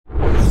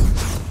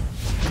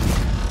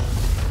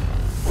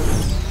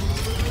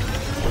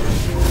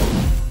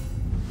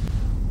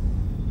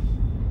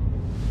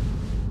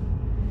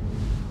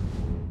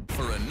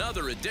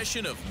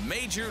edition of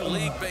Major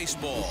League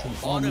Baseball.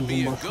 Ought to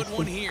be a good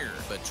one here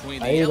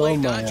between the LA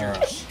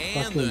Dodgers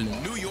and the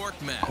New York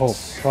Mets. Oh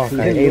fuck,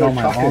 I ate all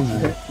my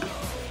almonds.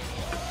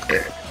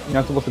 You're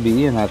not supposed to be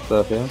eating that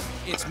stuff, yeah?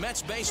 It's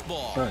Mets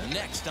baseball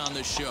next on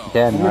the show.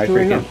 Damn, I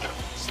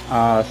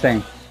freaking...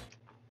 same.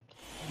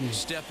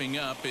 Stepping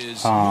up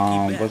is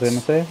what was I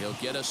gonna say? He'll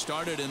get us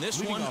started in this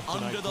one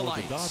under the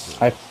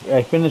lights. I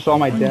finished all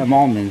my damn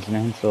almonds,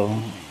 man, so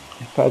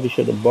I probably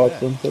should have bought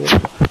some today.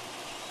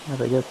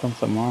 Gotta get some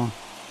tomorrow.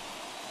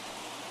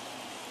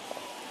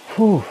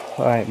 Whew,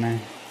 alright,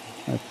 man.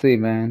 Let's see,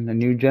 man. The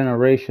new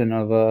generation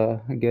of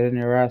getting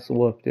your ass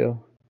whooped,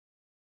 yo.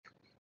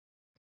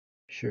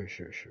 Sure.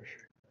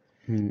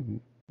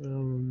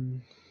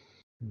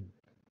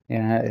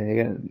 Yeah,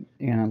 you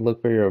gonna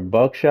look for your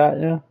buckshot,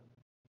 yeah?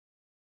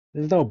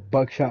 There's no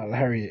buckshot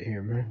lariat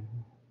here, man.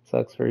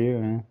 Sucks for you,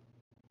 man.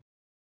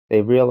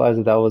 They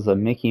realized that was a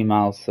Mickey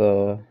Mouse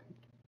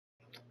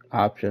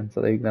option,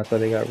 so that's why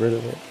they got rid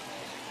of it.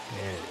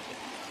 Yeah.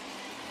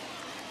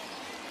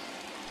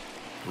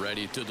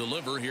 Ready to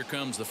deliver. Here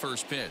comes the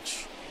first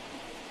pitch.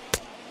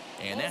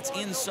 And that's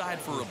inside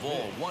for a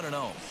ball.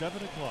 1-0.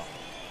 7 o'clock.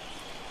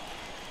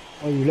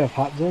 Oh, you left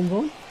hot zones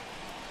on?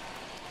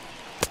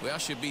 Well,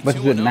 should be What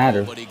does it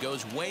matter? but he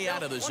goes way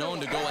out of the zone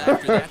to go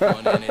after that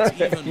one, and it's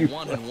even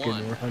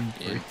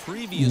 1-1. In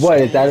previous What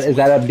is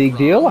that a big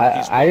deal?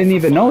 I didn't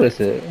even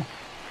notice it.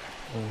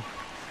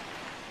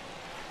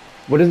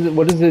 What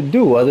does it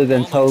do other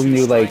than telling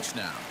you like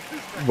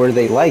where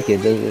they like it?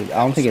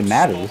 I don't think it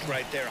matters.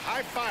 Right there,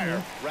 high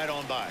fire, right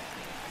on by.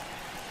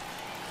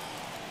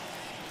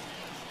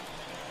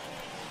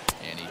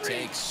 And he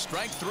takes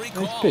strike 3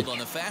 called on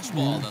the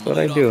fastball. That's what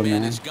I do,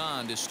 man. Is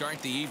gone to start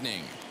the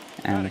evening.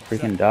 And the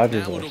freaking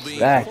Dodgers are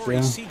stacked,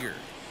 yo.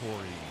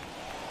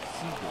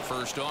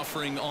 First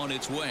offering on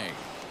its way.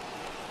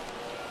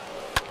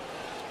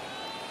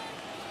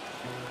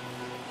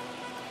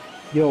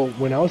 Yo,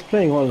 when I was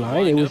playing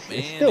online, it's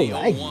still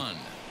laggy.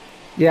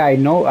 Yeah, I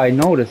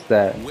noticed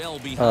that. Well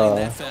behind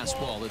that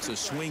fastball, it's a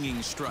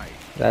swinging strike.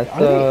 That's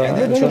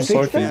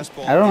unfortunate.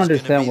 I don't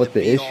understand what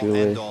the issue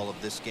is. All of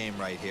this game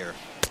right here.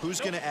 Who's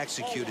going to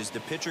execute? Is the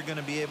pitcher going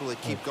to be able to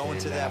keep going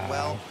to that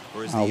well,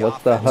 or is the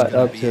what's the hut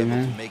up to,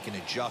 man? to make an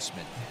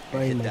adjustment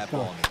and hit that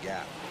ball in the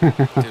gap?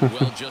 Did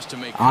well just to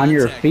make On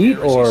your feet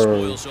there as he or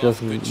spoils off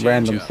just a good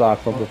random changeup.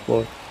 socks on the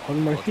floor?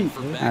 On my feet, For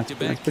man.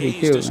 back-to-back That's pretty Ks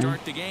cute, to man.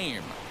 start the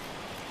game.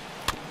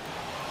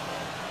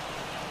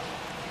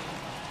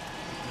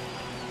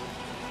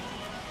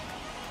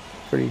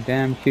 Pretty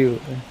damn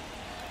cute.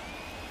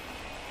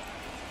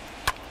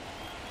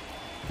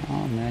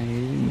 Oh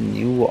man,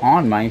 you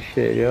on my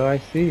shit, yo. I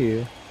see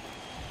you.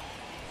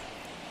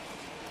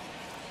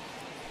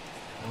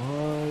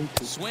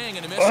 Swing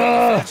and a miss on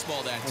the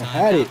fastball that time.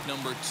 had it.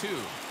 Number 2.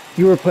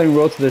 You were playing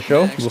Road to the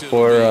Show Next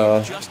before. it'll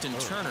be Justin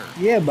Turner.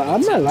 Yeah, but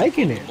I'm not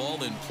liking it.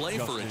 Ball in play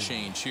for a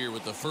change here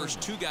with the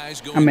first 2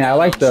 guys going I mean, I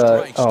like down on the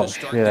strikes oh to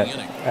start shit. the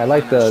inning. I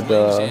like Turner swings,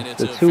 and the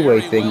it's a two-way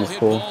very thing well is hit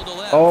cool. ball to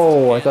left.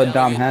 Oh, I And thought they'll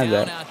Dom get had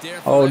down that. out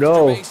there for Oh extra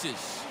no.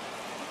 bases.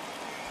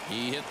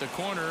 He hit the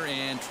corner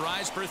and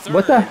tries for third.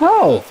 What the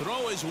hell? The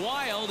throw is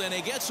wild and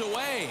he gets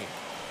away.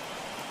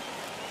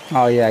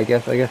 Oh yeah, I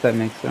guess that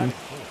makes sense.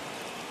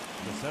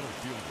 The center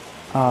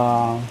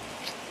fielder.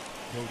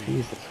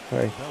 Jesus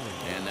Christ.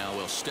 And now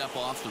we'll step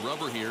off the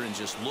rubber here and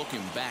just look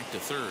him back to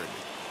third.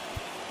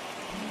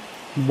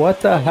 What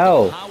the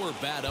hell? Power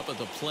bat up at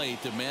the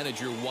plate. The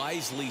manager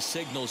wisely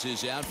signals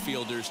his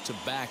outfielders to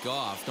back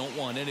off. Don't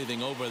want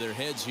anything over their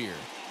heads here.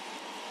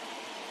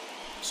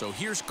 So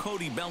here's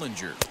Cody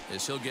Bellinger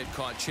as he'll get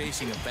caught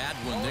chasing a bad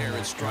one there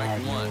at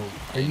strike 1.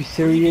 Are you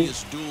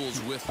serious?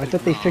 With I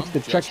thought they fixed the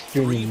check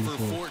string 3 in for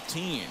this one.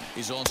 14.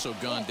 He's also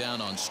gone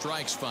down on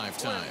strikes 5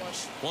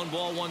 times. 1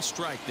 ball, 1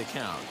 strike to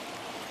count.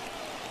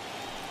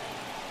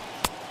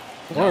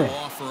 No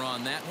offer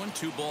on that one.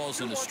 2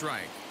 balls and a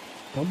strike.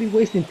 Don't be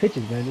wasting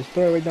pitches, man. Just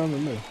throw it right down the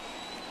middle.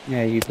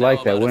 Yeah, you'd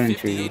like that,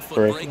 wouldn't you?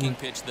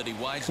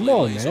 Come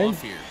on, man.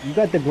 You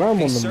got the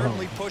ground on He's the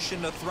certainly mound.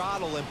 pushing the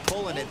throttle and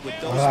pulling it with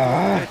those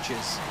 4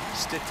 pitches.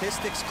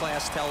 Statistics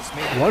class tells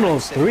me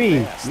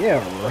 103. Yeah,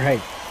 right.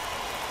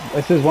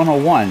 This is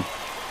 101.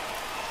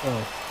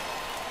 Oh.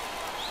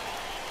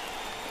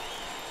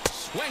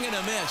 Swing and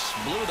a miss.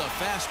 Blew the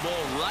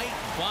fastball right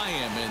by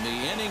him in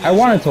the inning. I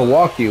wanted to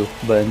walk you,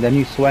 but then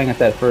you swang at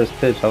that first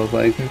pitch. I was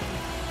like...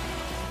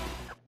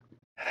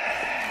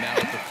 Now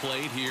at the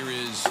plate here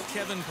is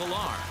Kevin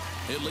Pillar.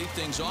 He'll lead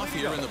things off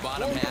here in the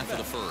bottom half of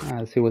the first.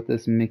 Let's see what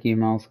this Mickey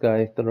Mouse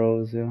guy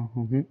throws, yo.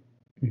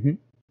 The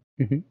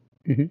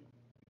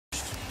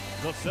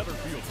center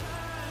fielder.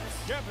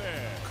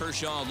 Kevin.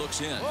 Kershaw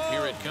looks in.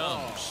 Here it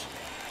comes.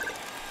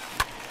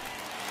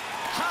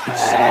 Hot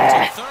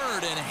sent to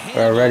third and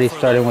We're already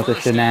starting with the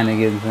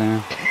shenanigans,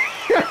 man.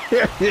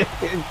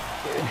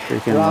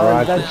 Freaking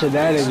rock that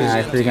shenanigans.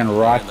 I freaking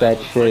rock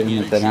that shit and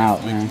it's an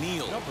out, man.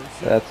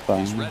 That's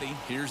fine. Ready.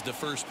 Here's the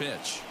first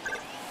pitch.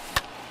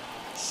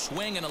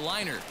 Swing and a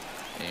liner.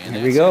 And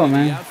here we go,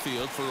 man.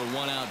 outfield for a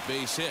 1-out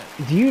base hit.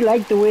 Do you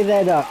like the way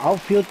that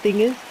outfield thing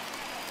is?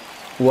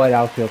 What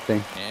outfield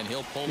thing? And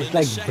he'll pull It's in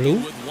like second blue?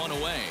 with one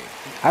away.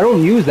 I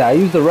don't use that. I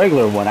use the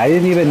regular one. I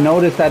didn't even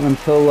notice that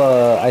until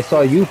I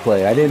saw you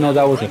play. I didn't know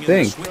that was a Bring in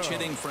thing. the switch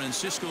hitting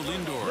Francisco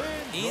Lindor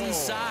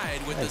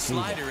inside with the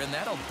slider, and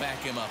that'll back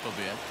him up a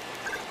bit.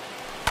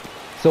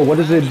 So what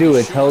does it do?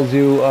 It tells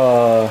you,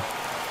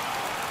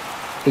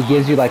 it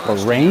gives you like a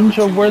range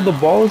of where the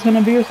ball is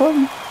gonna be or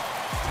something?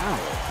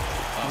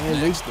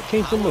 Man, they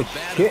changed so much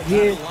shit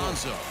here.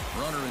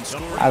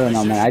 I don't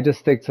know, man. I just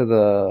stick to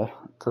the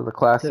To the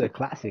classic.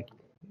 classic.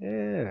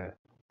 Yeah.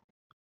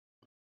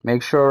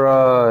 Make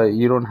sure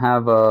you don't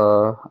have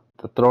the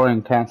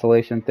throwing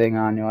cancellation thing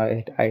on you.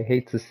 I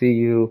hate to see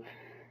you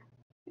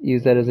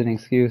use that as an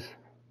excuse.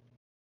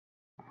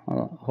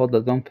 Hold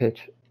up, don't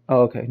pitch.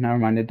 Oh, okay, never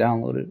mind. It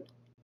downloaded.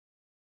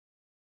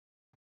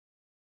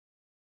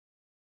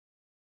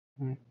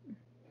 Right.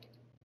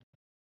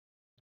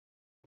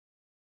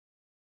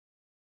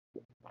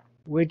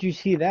 Where'd you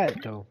see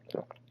that though?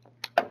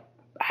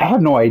 I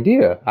have no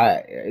idea.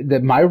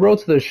 My road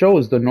to the show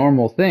is the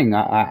normal thing.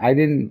 I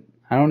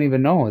don't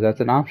even know that's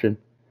an option.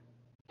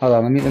 Hold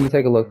on, let me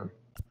take a look.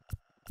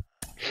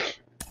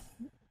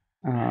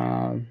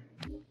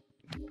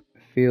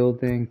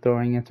 Fielding,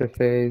 throwing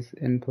interface,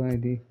 in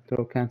play,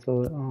 throw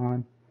cancel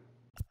on.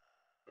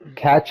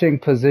 Catching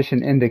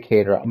position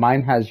indicator.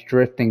 Mine has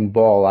drifting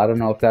ball. I don't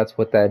know if that's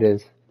what that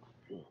is.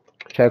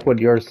 Check what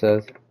yours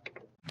says.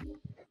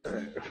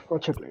 I'll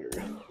check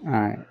later.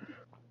 Alright.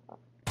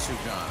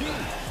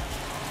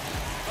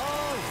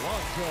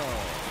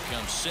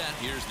 Becomes set.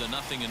 Here's the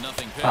 0-0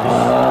 pitch.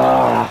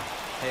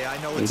 Hey, I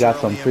know We it's got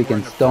some early and we're in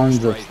freaking the stones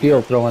first of right steel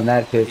here. throwing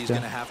that pitch. He's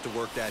going to have to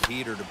work that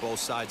heater to both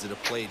sides of the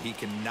plate. He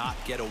cannot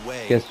get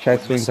away. Guess check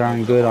with swings missing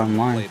aren't over good the heart of the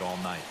online. plate all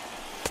night.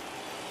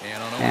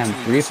 And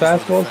Damn, 3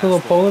 fastballs to the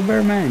polar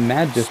bear, man.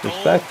 Mad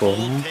disrespectful,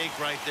 Stone man. cold take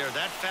right there.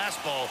 That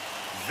fastball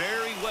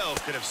very well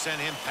could have sent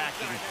him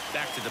packing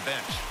back to the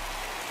bench.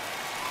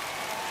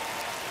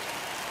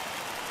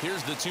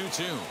 Here's the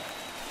 2-2.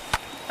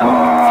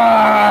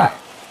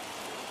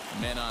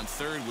 Men on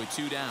third with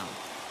 2 down.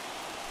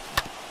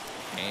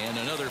 And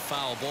another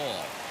foul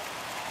ball.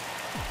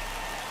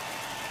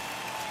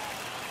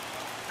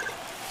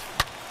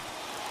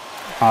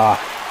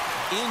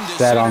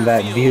 Sat on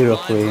that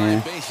beautifully,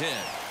 man.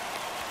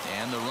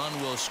 And the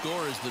run will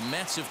score as the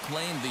Mets have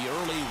claimed the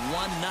early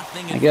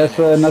 1-0 I guess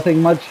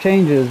nothing much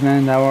changes,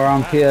 man. Now we're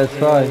on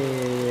PS5.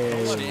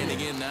 Standing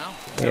in now.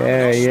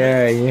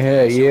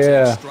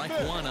 Yeah. Strike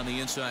one on the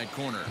inside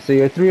corner. So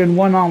you're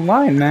 3-1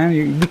 online, man.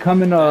 You're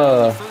becoming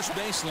First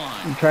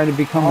baseline. you trying to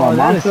become Oh, a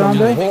that is monster on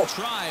some there? bull-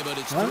 Try, but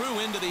it's through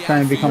into the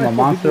Trying to become a outfield.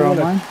 monster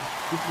online?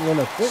 People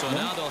wanna quit, So man.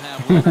 now they'll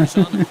have runners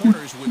on the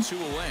corners with 2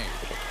 away.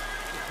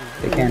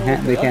 They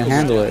can't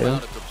handle it. Step Yeah?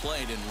 out at the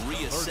plate and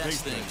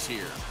reassess things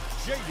here.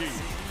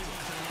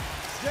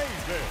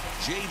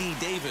 J.D.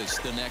 Davis,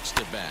 the next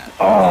at bat. Into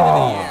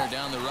the air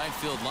down the right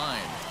field line.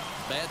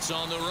 Bats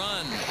on the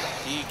run.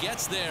 He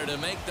gets there to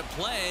make the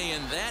play,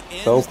 and that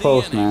ends So the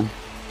close, inning. man.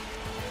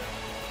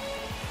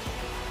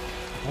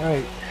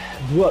 Alright.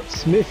 Blew up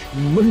Smith,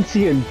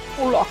 Muncy, and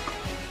Bullock.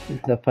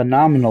 The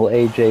phenomenal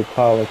AJ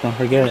Pollock. Don't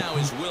forget. Now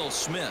is Will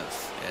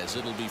Smith, as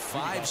it'll be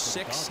 5,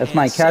 6, That's and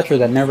my catcher 7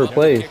 that never to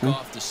plays, kick huh?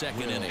 off the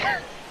second inning.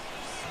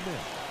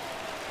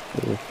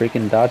 The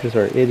freaking Dodgers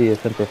are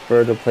idiots and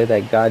prefer to play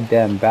that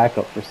goddamn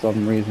backup for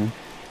some reason.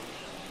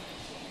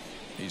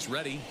 He's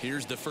ready.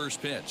 Here's the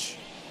first pitch.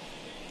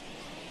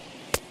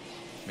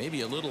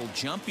 Maybe a little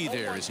jumpy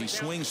there as he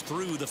swings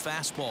through the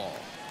fastball.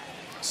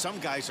 Some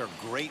guys are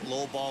great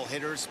low ball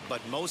hitters,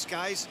 but most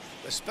guys,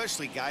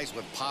 especially guys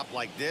with pop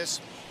like this,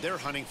 they're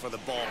hunting for the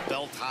ball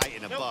belt high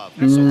and above.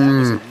 So that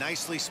was a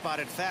nicely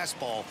spotted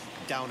fastball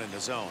down in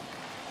the zone.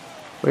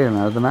 Wait a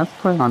minute, are the Mets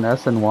playing on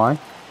SNY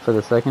for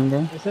the second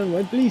game? I said,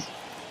 what, please?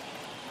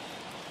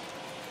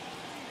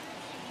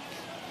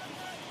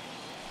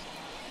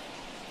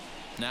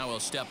 Now he'll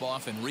step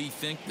off and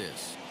rethink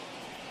this.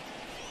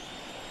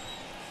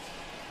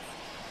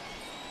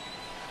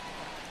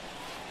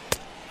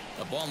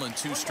 A ball and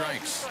 2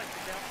 strikes.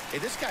 Hey,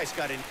 this guy's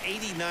got an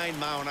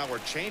 89-mile-an-hour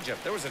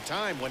changeup. There was a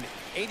time when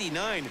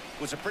 89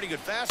 was a pretty good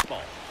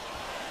fastball.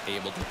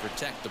 Able to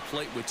protect the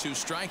plate with 2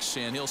 strikes,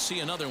 and he'll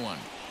see another one.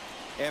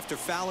 After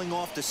fouling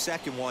off the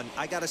second one,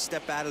 I got to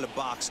step out of the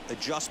box,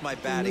 adjust my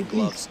batting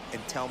gloves,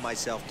 and tell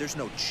myself there's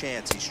no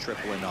chance he's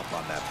tripling up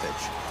on that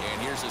pitch.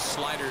 And here's a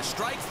slider.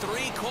 Strike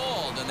 3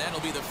 called, and that'll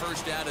be the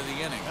first out of the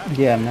inning.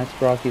 Yeah, Mets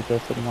Rockies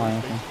SNY,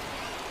 I think.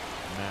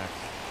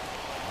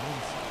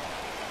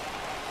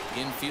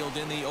 Infield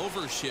in the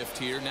overshift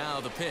here. Now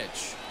the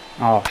pitch.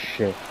 Oh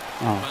shit.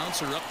 Oh.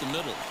 Bouncer up the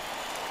middle.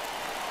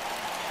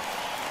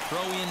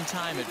 Throw in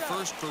time at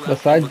first for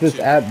Besides this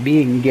app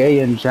being gay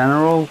in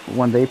general,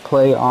 when they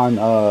play on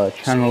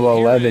channel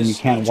 11, you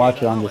can't watch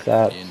it on this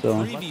app.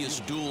 So previous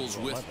duels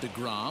with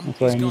DeGrom, that's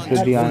why it needs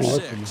to be on.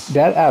 6.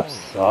 That app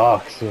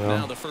sucks, yo.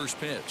 Now the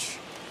first pitch.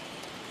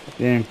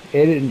 It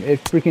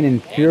freaking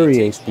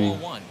infuriates me.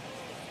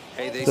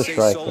 Hey, they It's a say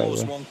strike, solos by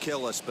the way. won't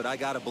kill us, but I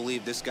gotta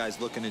believe this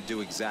guy's looking to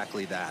do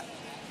exactly that.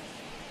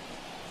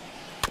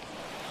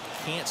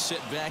 can't sit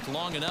back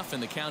long enough,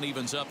 and the count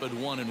evens up at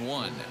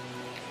 1-1.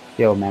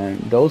 Yo, man,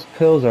 those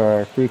pills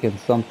are freaking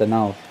something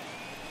else.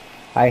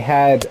 I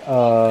had,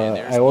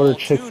 I ordered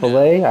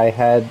Chick-fil-A. I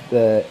had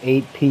the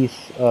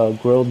 8-piece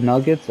grilled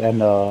nuggets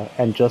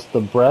and just the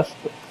breast,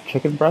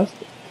 chicken breast,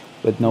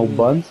 with no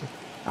buns.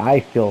 I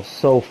feel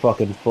so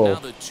fucking full. Now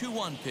the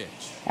 2-1 pitch.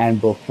 And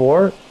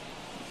before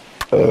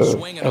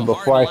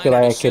I feel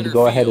like I could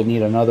go ahead and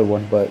eat another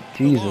one, but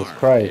Jesus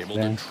Christ, able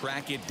man. to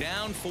track it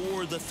down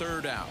for the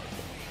 3rd out.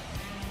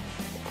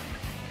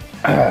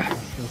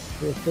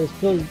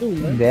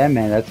 Yeah,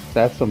 man,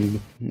 that's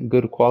some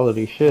good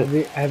quality shit.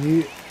 Have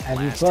you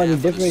saw any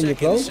different in your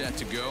clothes?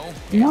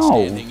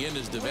 No. Standing in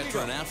is the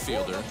veteran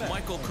outfielder,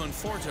 Michael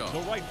Conforto. The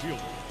right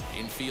fielder.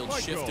 Infield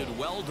shifted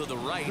well to the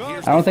right. I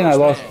don't think I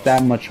lost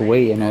that much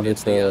weight in order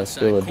to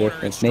feel a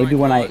difference. Maybe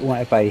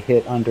if I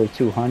hit under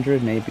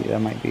 200, maybe that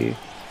might be.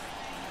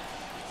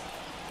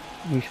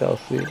 We shall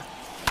see. This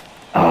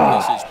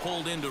is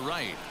pulled into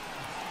right.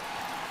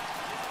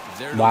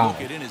 There to Wow. look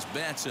it in his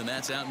bets, and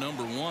that's out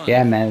number 1.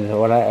 Yeah, man.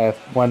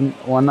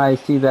 When I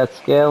see that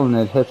scale and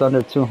it hits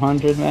under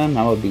 200, man,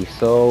 I would be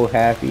so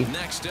happy.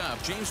 Next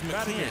up, James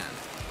McCann.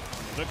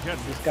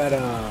 He's got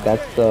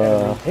That's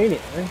the paint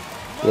it, right?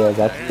 yeah.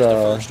 That's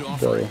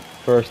the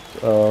first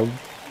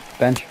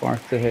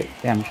benchmark to hit.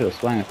 Damn, I should have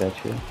swung at that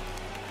shit.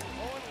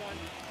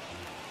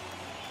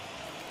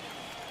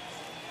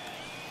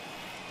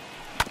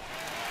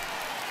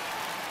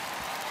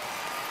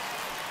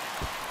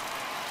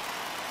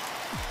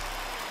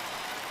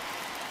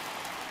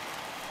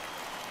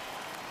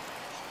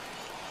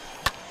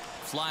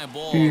 Fly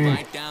ball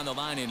right down the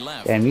line in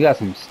left. Damn, you got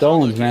some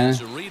stones, man.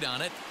 A read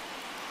on it.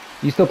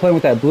 You still playing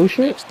with that blue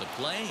shit? Makes the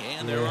play,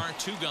 and there are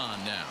 2 gone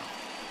now.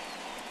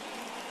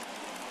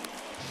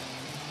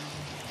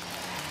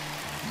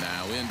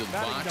 Now into the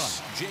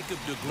box, Jacob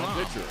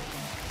DeGrom.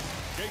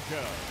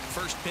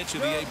 First pitch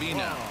of the AB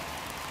now.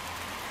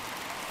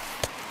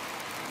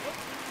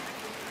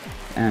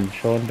 And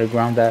showing the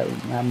ground that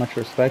much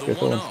respect for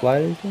throwing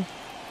sliders.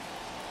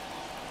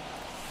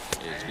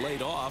 Is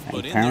laid off,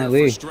 but Apparently,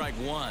 in there for strike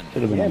 1.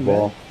 Should have been a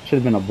ball. Should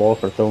have been a ball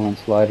for throwing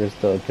sliders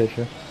to a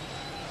pitcher.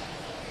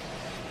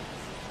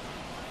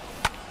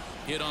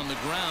 Hit on the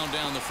ground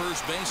down the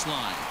first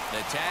baseline.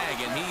 The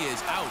tag, and he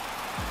is out.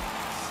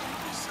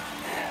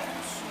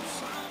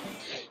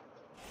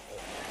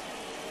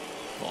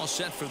 All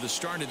set for the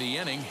start of the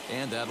inning,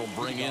 and that'll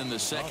bring in the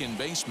second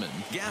baseman,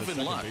 Gavin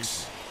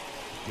Lux.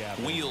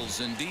 Wheels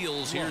and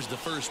deals. Here's the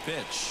first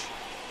pitch.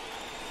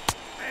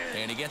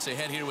 And he gets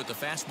ahead here with the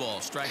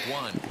fastball. Strike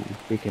 1.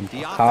 Freaking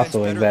The offense Picasso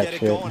better in that get it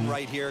shit. going Man.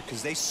 right here,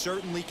 because they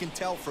certainly can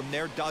tell from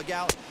their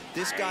dugout.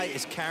 This guy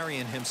is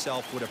carrying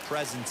himself with a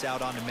presence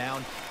out on the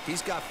mound.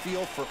 He's got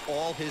feel for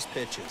all his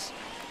pitches.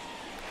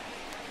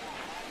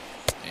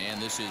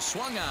 And this is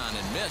swung on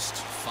and missed.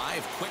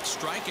 5 quick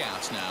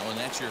strikeouts now, and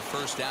that's your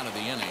first out of the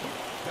inning.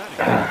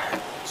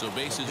 So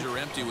bases are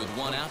empty with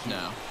 1 out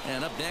now.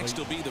 And up next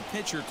will be the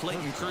pitcher,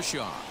 Clayton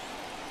Kershaw.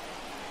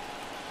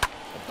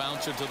 A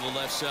bouncer to the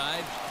left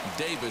side.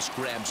 Davis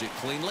grabs it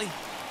cleanly.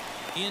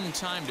 In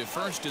time to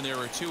first, and there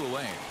are 2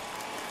 away.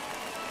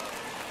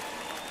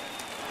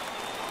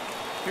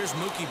 Here's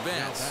Mookie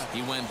Betts.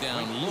 He went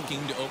down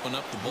looking to open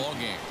up the ball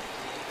game.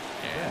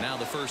 And now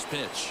the first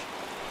pitch.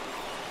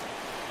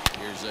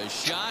 Here's a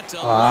shot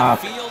to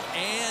left field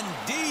and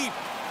deep.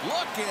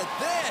 Look at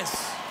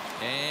this.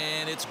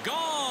 And it's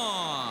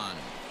gone.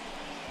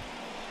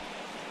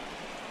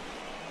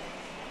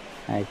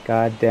 That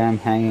goddamn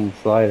hanging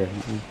slider.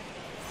 Man.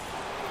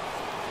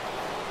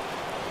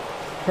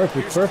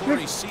 Perfect.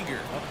 Corey Seager.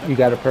 You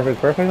got a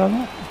perfect on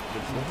that?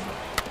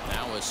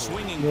 Now a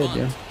swinging Yeah, bunt.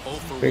 dude. 0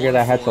 for Figured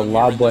 1 I had for to him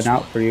lob here in this one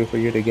out for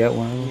you to get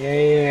one.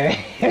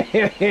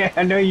 Yeah.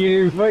 I know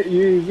you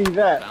see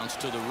that. Bounce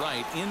to the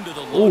right into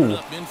the loaded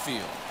up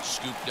infield.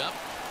 Scooped up.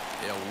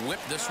 They'll whip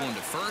this one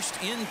to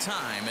first in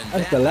time, and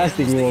That's that the last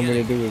thing ends you the want me to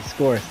inning. do is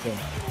score. So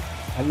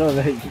I know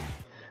that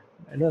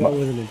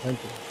wasn't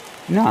intentional.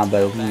 Nah,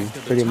 but Back to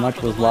the pretty top much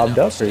of was the lobbed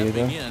lineup, up for you,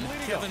 stepping though. in,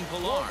 Kevin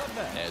Pillar,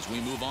 as we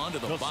move on to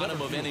the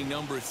bottom of inning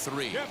number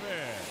 3.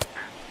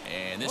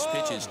 And this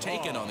pitch is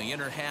taken on the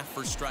inner half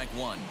for strike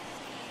 1.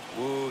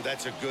 Ooh,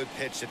 that's a good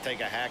pitch to take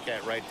a hack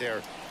at right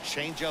there.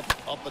 Change up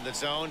in the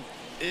zone.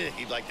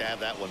 He'd like to have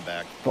that one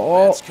back.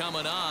 Oh, That's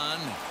coming on.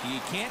 He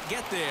can't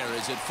get there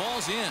as it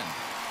falls in.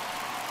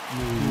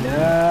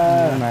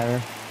 doesn't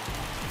matter.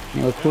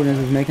 Mila Kunis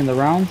is making the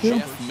rounds here.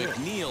 Jeff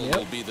McNeil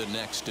will be the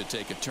next to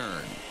take a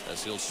turn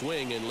as he'll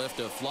swing and lift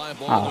a fly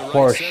ball Ah, to right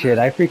horse center. shit.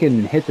 I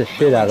freaking hit the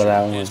shit out of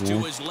that Is one, to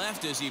man. his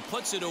left as he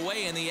puts it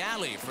away in the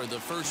alley for the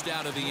first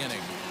out of the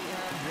inning.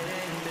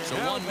 So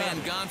 1 man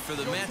gone for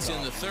the Mets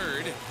in the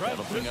 3rd.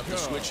 That'll bring up the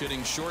switch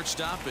hitting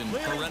shortstop and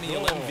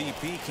perennial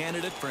MVP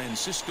candidate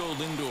Francisco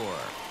Lindor.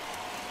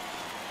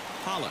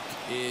 Pollock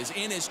is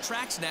in his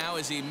tracks now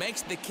as he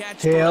makes the catch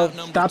for Tail, out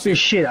number stop 2. your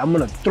shit. I'm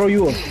gonna throw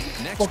you a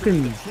Next will be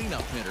fucking the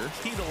cleanup hitter,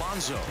 Pete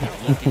Alonso.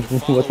 Looking to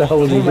follow What the hell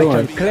up is he with throw a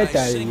my doing? RBI chancleta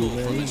at you, single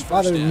man. from He's his first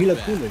bothering Mila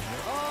at-bat. Kunis.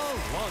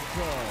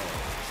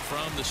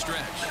 From the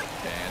stretch.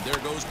 And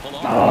there goes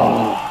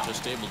Pilar.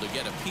 Just able to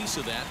get a piece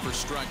of that for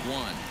strike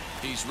one.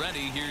 He's ready.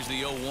 Here's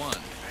the 0-1.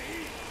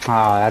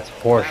 Ah, that's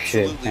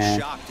horseshit, Absolutely man.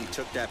 shocked he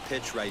took that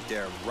pitch right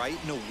there. Right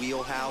in a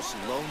wheelhouse,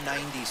 low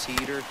 90s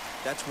heater.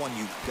 That's one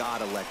you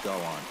gotta let go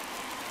on.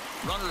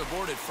 Runner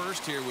aboard at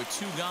first here with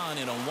 2 gone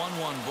in a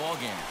 1-1 ball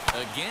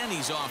game. Again,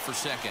 he's off for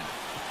second.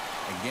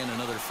 Again,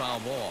 another foul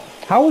ball.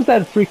 How was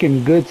that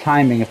freaking good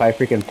timing if I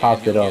freaking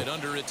popped it up? Get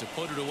under it to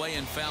put it away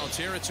in foul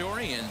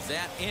territory, and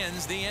that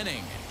ends the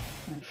inning.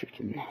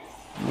 Freaking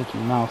Mickey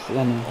Mouse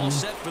inning. All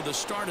set for the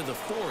start of the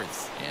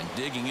 4th, and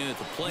digging in at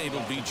the plate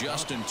will be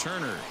Justin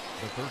Turner.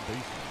 The third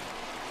baseman,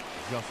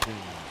 Justin.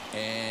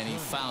 And he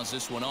fouls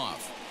this one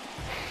off.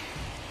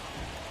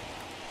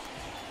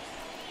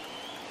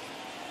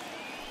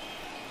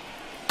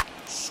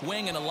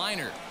 Swing and a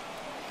liner.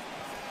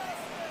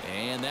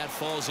 And that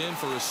falls in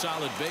for a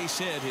solid base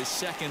hit, his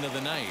second of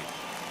the night.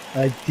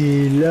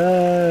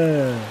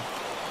 Attila,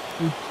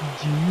 what you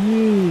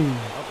doing?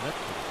 Up next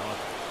to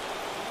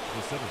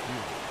the center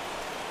fielder,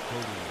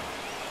 Cody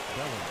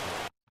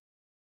Bellinger.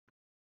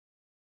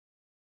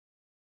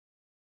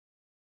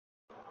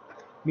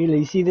 Mila,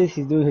 you see this?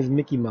 He's doing his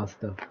Mickey Mouse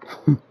stuff.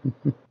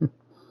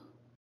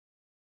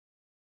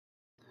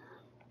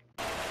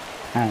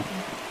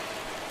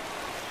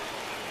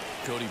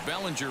 Cody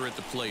Bellinger at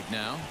the plate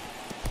now.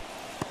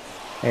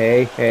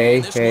 Hey, hey,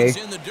 And this hey. one's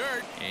in the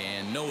dirt,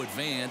 and no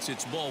advance.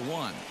 It's ball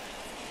one.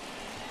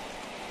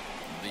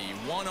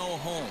 The 1-0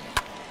 home.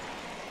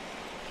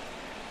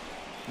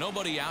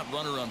 Nobody out,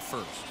 runner on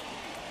first.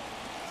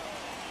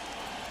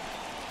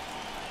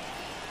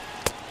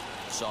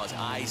 Saw his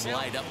eyes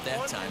light up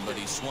that time, but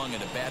he swung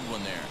at a bad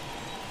one there.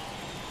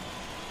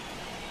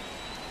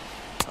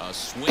 A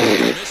swing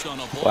and a miss on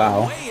a ball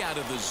Wow. way out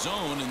of the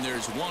zone, and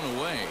there's one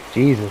away.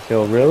 Jesus,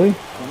 yo, really?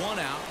 One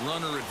out,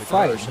 runner at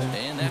Fight, first, man.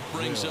 and that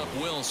brings up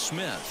Will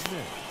Smith.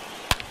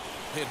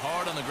 Hit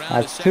hard on the ground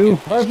That's to two.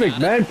 second. Perfect,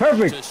 man,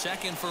 perfect. To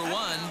second for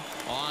one.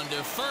 On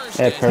to first.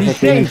 Yeah, and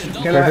perfectly. He's safe.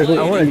 Can I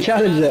want to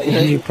challenge that, He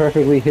man.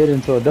 perfectly hit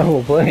into a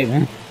double play,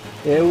 man.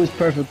 Yeah, it was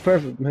perfect,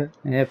 man.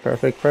 Yeah,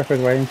 perfect,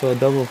 right into a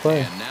double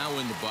play. And now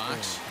in the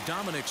box,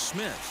 Dominic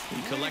Smith.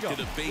 He collected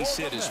a base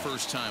hit his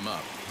first time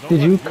up.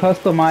 Did you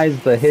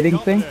customize the hitting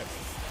thing?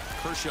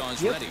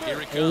 Kershaw's Yep. ready.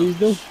 Here it Always comes.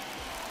 do.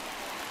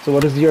 So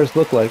what does yours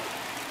look like?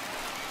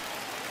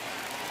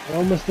 It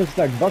almost looks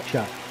like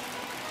buckshot.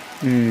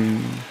 I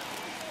don't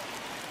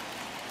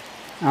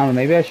know,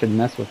 maybe I should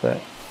mess with that.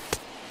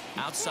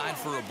 Outside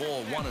for a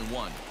ball,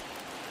 1-1.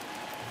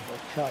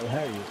 Buckshot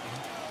Harriet.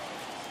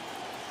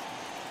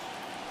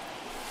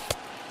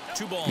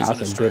 2 balls and a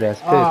That's a strike. good ass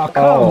pitch. Oh,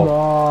 come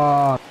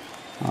on.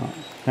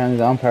 Apparently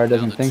the umpire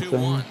Down doesn't to think so.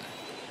 2-1.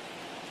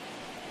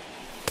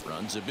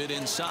 Runs a bit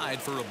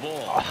inside for a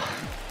ball.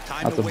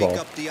 Time That's to a wake ball.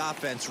 up the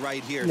offense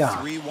right here. Nah.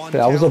 3-1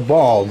 That was a count,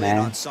 ball, all in man.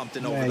 on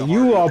something over the Man,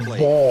 you heart are of the plate.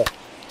 ball.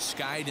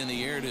 Skied in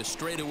the air to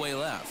straightaway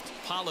left.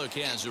 Pollock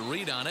has a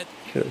read on it.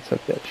 Should have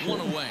took that shit. One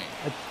away.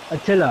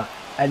 Attila,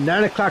 at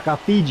 9 o'clock I'll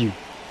feed you.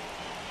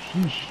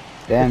 Sheesh.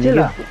 Damn, you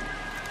Attila. give,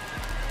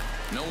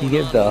 No you one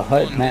give on, the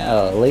hut 1 man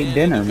down. late And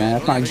dinner, the man.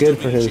 That's not veteran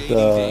good for his J.D.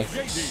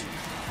 Davis.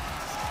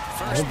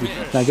 First pitch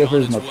it's not good for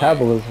his on its way.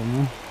 metabolism,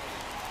 man.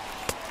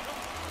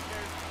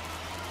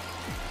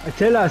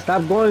 Attila,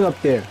 stop going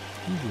up there.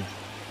 Jesus.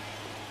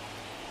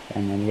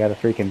 And then you gotta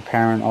freaking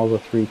parent all the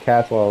 3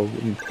 cats while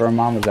her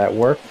mom is at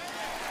work.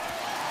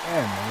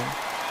 Yeah, man.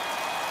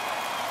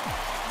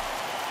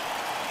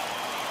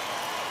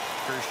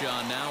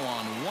 Kershaw now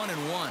on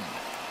 1-1.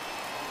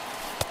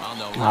 On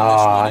the run,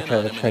 Ah, I this one in tried on to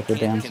him, and check he the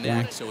can't damn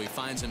connect, swing. so he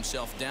finds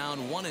himself down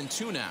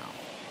 1-2 now.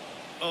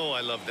 Oh,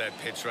 I love that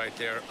pitch right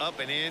there. Up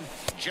and in.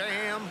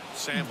 Jam.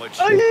 Sandwich.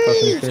 Fucking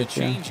There's a pitch,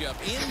 yeah. changeup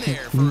in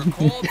there for a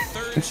called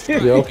third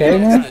strike. You okay,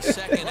 man? That's the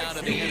second out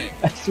of the inning.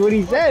 That's what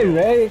he said,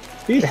 man.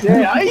 He said,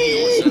 Orson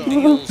 "Aye."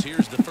 deals.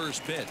 Here's the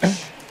first pitch.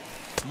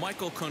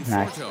 Michael Nice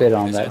Conforto spit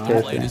on is that at the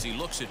pitch, plate man. as he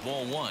looks at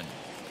ball 1.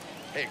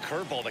 Hey,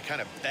 curveball that kind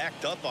of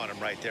backed up on him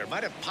right there.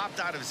 Might have popped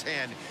out of his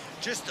hand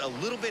just a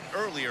little bit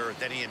earlier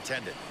than he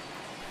intended.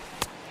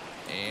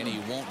 And he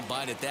won't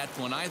bite at that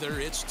one either.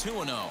 It's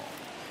 2-0.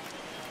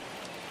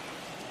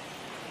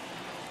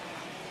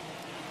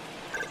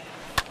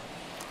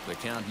 The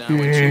count now at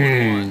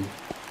 2-1.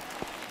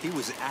 He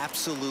was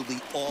absolutely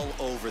all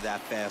over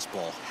that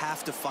fastball.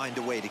 Have to find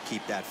a way to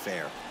keep that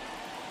fair.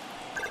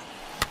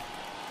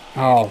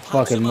 Oh,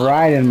 fucking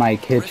right in my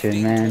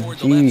kitchen, man.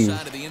 Jeez.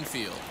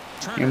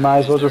 You might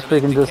as well just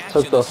freaking just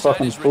took the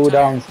fucking food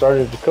out and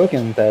started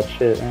cooking that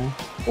shit, man.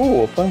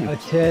 Ooh, fun.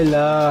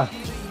 Attila.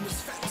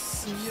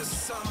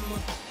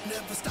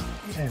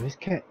 Man, this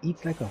cat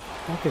eats like a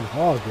fucking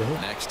hog, yo.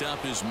 Next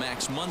up is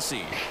Max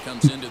Muncy.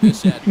 Comes into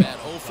this at bat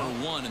 0 for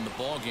 1 in the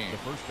ball game. The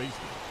first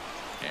baseman,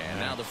 And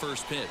now the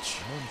first pitch.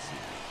 Muncy.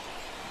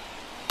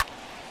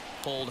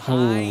 Pulled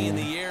high in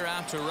the air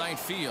out to right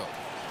field.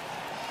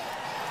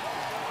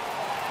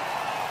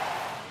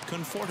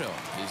 Conforto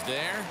is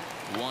there.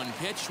 1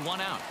 pitch,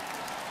 1 out.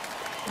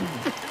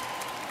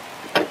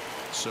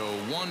 So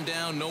one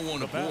down, no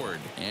one aboard.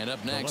 And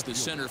up next, the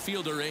center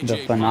fielder, The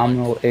A.J.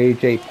 phenomenal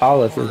A.J.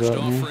 Pollock is First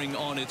up, man. offering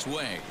on its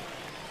way.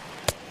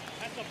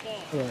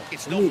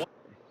 It's no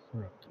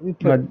Let me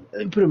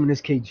put him in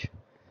his cage.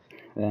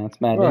 That's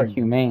mad Right.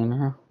 inhumane,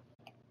 huh?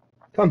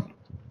 Come.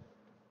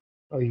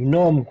 Oh, you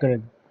know I'm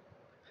gonna.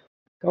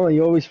 Come on,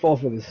 you always fall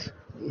for this.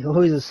 You're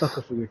always a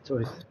sucker for your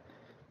toys.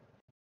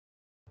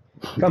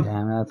 Come.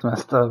 Damn, that's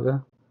messed up, yeah.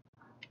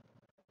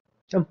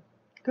 Come.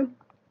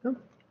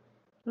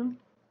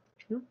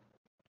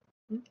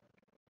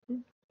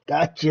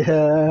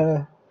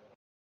 Gotcha.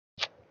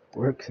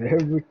 Works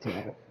every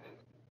time.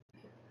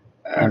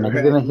 I mean,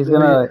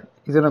 Alright,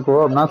 he's gonna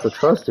grow up not to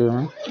trust you,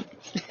 man.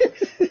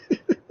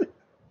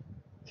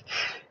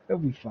 He'll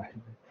be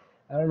fine.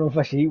 I don't know if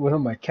I should eat one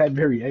of my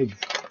Cadbury eggs.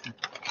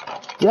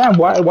 Yeah,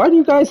 why do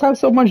you guys have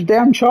so much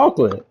damn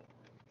chocolate?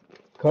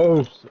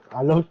 Cause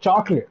I love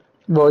chocolate.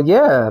 Well,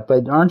 yeah,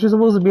 but aren't you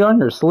supposed to be on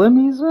your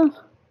Slimmies, man?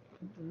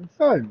 It's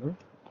fine, man.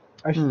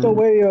 I still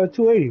weigh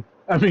 280.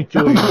 I mean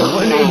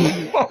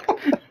 280. 180.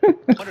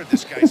 wonder if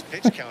this guy's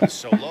pitch count is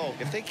so low.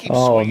 If they keep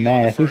Oh swinging on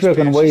man, the if you first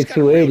freaking pitch, weigh he's got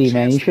a real 280, man,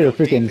 chance you to should have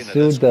go deep freaking into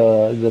sued this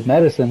one. the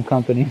medicine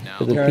company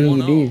for the Now,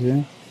 PEDs,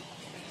 man.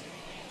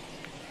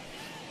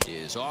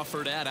 Is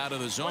offered out of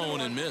the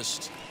zone and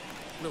missed.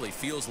 Really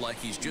feels like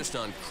he's just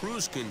on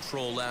cruise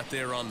control out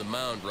there on the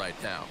mound right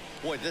now.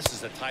 Boy, this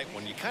is a tight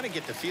one. You kind of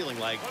get the feeling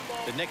like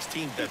the next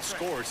team that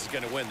scores is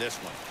going to win this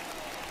one.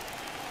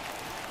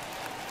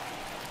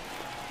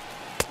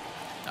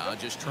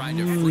 Just trying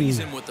to freeze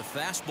him with the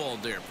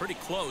fastball there. Pretty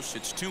close.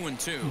 It's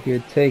 2-2.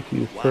 Good take,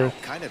 you Wow,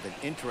 prick. kind of an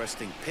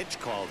interesting pitch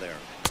call there.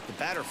 The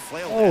batter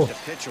flailed Oh. at the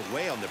pitch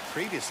away on the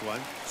previous one,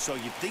 so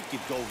you'd think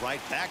you'd go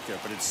right back there,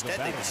 but instead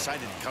they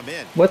decided to come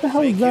in. What the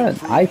hell is Make you that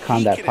prove icon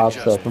he that can pops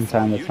adjust up from before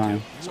time to you time?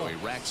 do. So he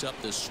racks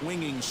up the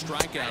swinging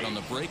strikeout on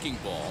the breaking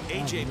ball.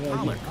 A.J.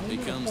 Pollock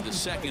becomes the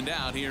second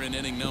out here in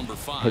inning number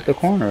 5. Hit the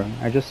corner.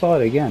 I just saw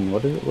it again.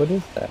 What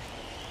is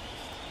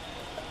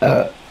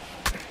that?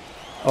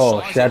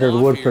 Oh, Shattered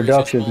Wood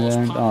Productions,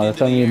 man. Oh,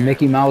 that's only a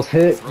Mickey Mouse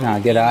hit. Nah,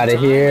 get out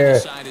of here.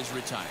 Side is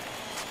retired.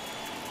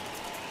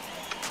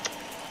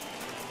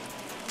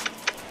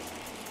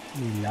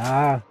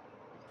 Nah.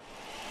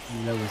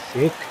 Number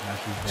 6.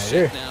 That's better.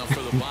 Set now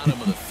for the bottom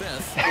of the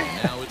 5th.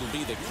 Now it'll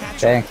be the catcher,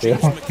 Thanks,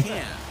 James yo.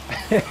 McCann.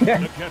 The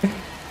catcher.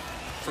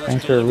 First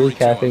Thanks for delivery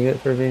to recapping him. it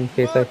for me in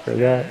case I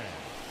forgot.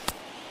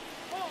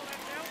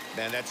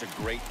 Man, that's a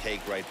great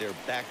take right there.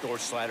 Backdoor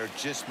slider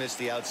just missed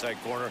the outside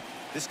corner.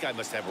 This guy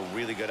must have a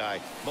really good eye.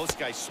 Most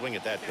guys swing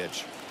at that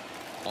pitch.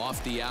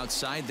 Off the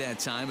outside that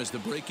time as the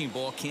breaking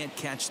ball can't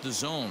catch the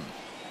zone.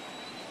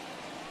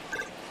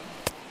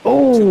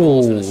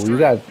 Oh, you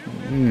got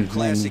man,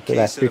 Classic you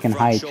got case of the freaking front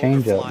high shoulder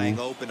changeup, flying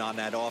man. open on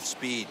that off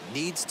speed.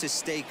 Needs to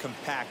stay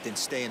compact and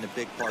stay in the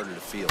big part of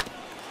the field.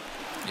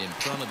 In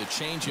front of the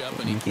changeup,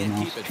 and he Mickey can't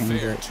Mouse keep it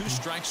fair. changeup. 2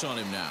 strikes on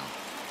him now.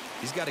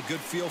 He's got a good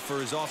feel for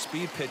his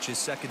off-speed pitches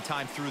second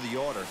time through the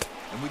order,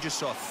 and we just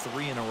saw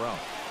 3 in a row.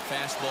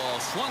 Fastball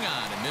swung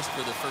on and missed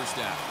for the first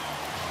out.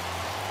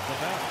 The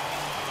batter.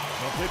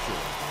 The pitcher.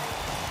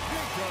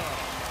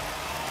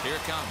 Here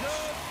it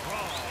comes.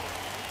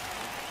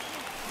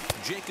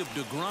 Jacob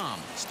deGrom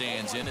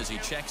stands in as he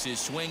checks his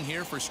swing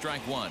here for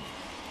strike 1.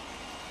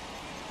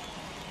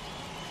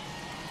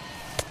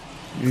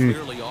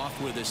 Clearly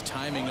off with his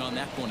timing on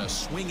that one, a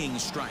swinging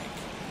strike.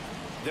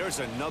 There's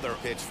another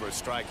pitch for a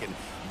strike, and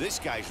this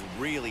guy's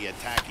really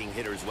attacking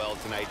hitters well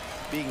tonight,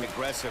 being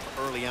aggressive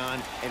early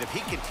on, and if he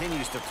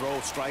continues to throw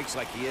strikes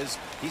like he is,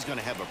 he's going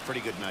to have a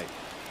pretty good night.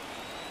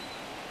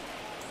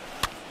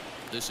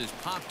 This is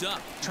popped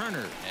up.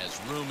 Turner has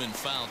room in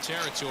foul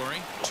territory.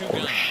 2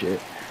 gone. Oh shit.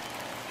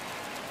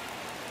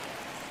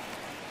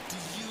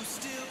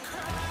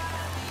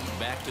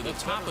 Back to the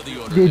top of the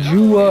order. Did now.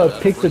 you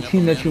pick the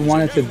team that you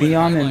wanted to be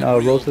on in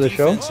Road to the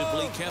Show?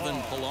 Defensively,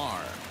 Kevin Pillar.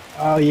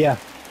 Oh, yeah.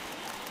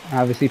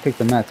 Obviously picked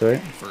the Mets, right?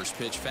 First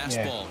pitch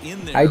fastball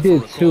in there. I for did a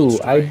called too.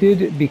 strike. I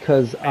did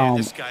because Man,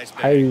 this guy's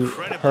been I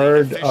incredibly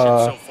heard efficient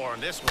so far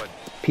in this one.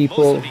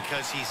 people. Mostly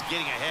because he's getting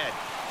ahead.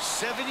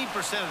 70%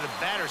 of the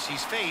batters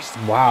he's faced.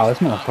 Wow,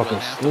 this We'll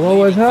motherfucker's have to slow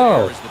leave as it there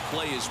hell. as the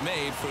play is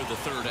made for the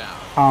 3rd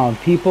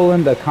out. People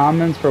in the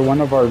comments for one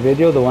of our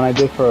videos, the one I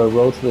did for a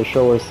Road to the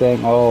Show, were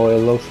saying, "Oh, it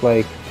looks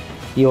like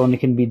he only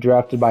can be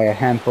drafted by a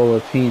handful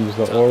of teams: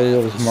 the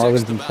Orioles,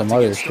 Marlins, and some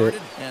other shit."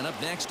 And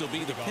up next will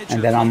be the pitcher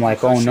And then I'm from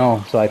like, "Oh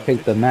no!" So I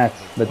picked the Mets.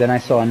 But then I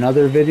saw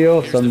another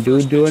video, some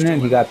dude doing it,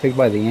 and he got picked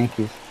by the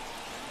Yankees.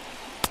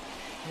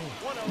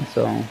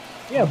 So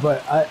Yeah,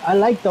 but I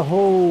like the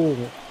whole.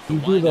 You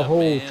do the windup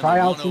whole man, the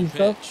tryouts 1-0 and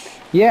stuff. pitch.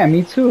 yeah,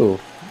 me too.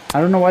 I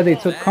don't know why they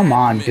took. Come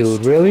on, Missed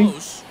dude, really?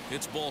 close.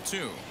 It's ball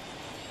 2.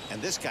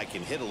 And this guy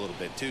can hit a little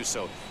bit too,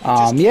 so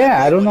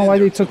Yeah, I don't know why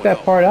they took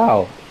that part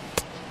out.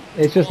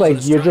 It's just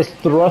like you're just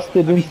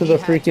thrusted into the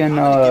freaking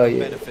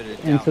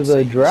into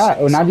the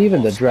draft, or not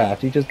even the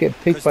draft. You just get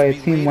picked by a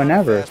team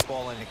whenever.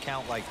 Fastball in a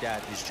count like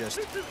that is just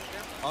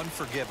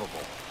unforgivable.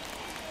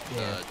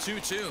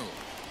 2-2.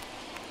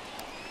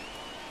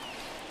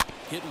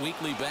 Hit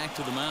weakly back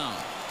to the mound.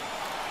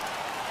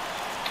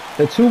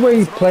 The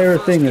two-way player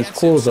thing is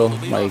cool though.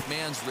 Like,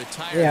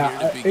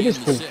 Yeah, it is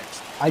cool.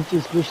 I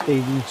just wish they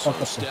didn't fuck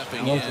up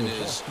stepping the in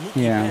is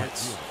yeah.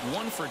 Betts,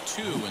 1 for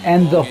 2 in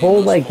And the ball game whole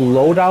thus like far.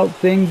 loadout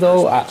thing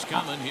though, First pitch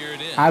coming, here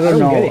it is. I don't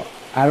don't get know. it.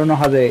 I don't know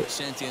how they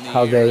Sent in the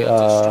air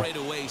out to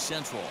straightaway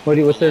central.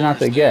 what's there not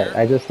to Millar's get?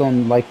 there. I just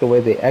don't like the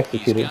way they He's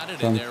execute it. got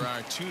it, and there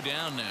are 2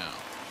 down now.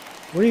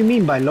 What do you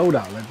mean by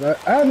loadout?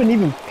 Like, I haven't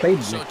even played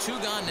it. So 2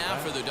 gone now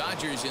for the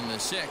Dodgers in the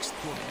 6th.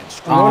 And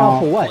Loadout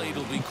for what? plate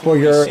will be For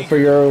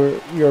Corey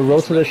your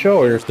road to the show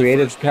or your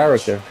creative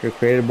character, your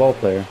creative ball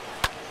player.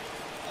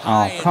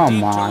 Oh,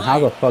 come on. How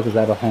the fuck is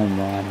that a home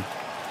run?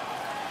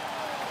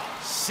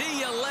 See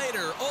you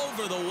later.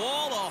 Over the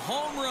wall, a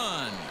home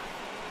run.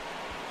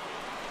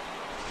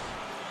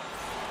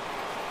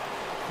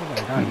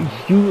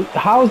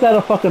 How is that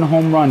a fucking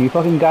home run? You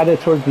fucking got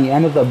it towards the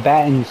end of the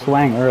bat and you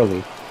swang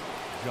early.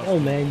 Oh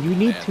man, you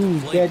need to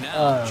get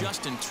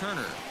Justin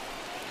Turner.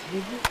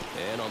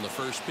 And on the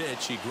first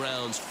pitch, he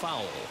grounds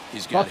foul.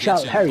 He's got Watch out,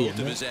 hits in Harriet,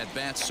 both of his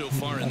at-bats so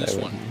far in this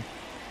one.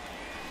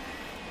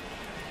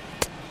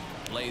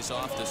 Lays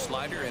off the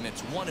slider, and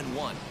it's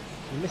 1-1.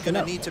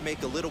 Gonna need to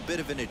make a little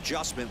bit of an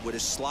adjustment with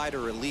his slider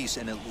release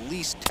and at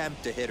least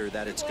tempt a hitter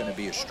that it's gonna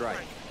be a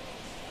strike.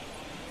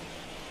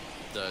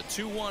 The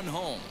 2-1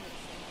 home.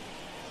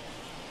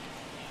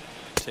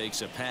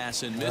 Takes a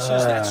pass and misses.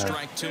 That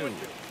strike 2.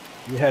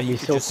 You have me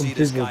so see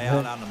this confused. guy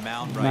out on the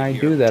mound right I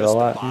here. do that a Just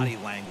lot. The body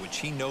language.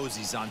 He knows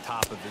he's on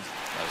top of his.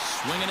 A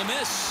swing and a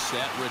miss.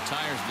 That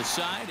retires the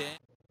side.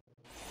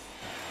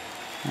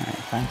 Alright,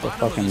 time to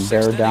fucking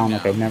bear down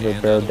like I've never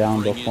bared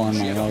down before in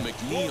my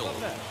life.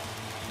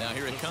 Now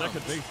here it comes.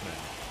 Second baseman,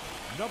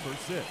 number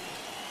 6.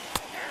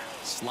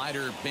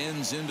 Slider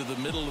bends into the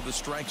middle of the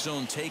strike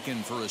zone,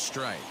 taken for a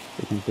strike.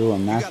 You can do a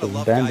You gotta massive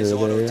love bender guys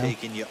auto there.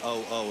 taking you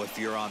 0-0 if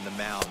you're on the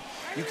mound.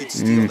 You could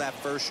steal that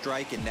first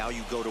strike and now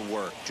you go to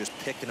work just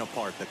picking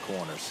apart the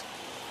corners.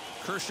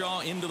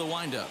 Kershaw into the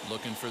windup,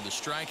 looking for the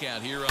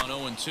strikeout here on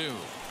 0-2.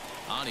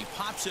 On he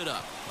pops it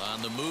up.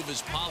 On the move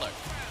is Pollock,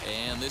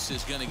 and this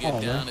is going to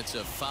get down. It's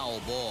a foul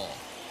ball.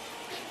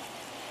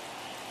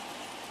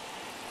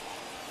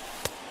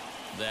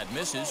 That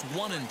misses.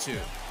 1-2.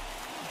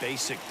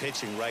 Basic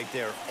pitching right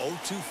there.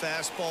 0-2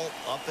 fastball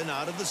up and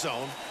out of the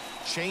zone.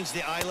 Change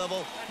the eye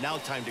level. Now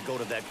time to go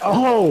to that.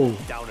 Down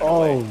and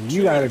away.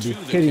 You gotta be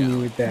kidding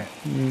me with that.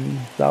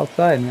 It's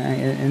outside, man.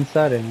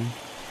 Inside it, man.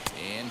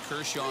 And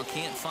Kershaw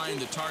can't find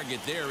the target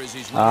there as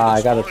he's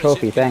I got a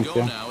trophy. Thanks,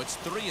 yeah. yeah. Now it's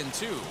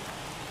 3-2.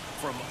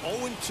 From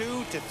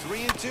 0-2 to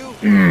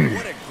 3-2.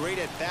 What a great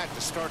at bat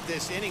to start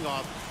this inning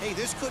off. Hey,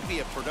 this could be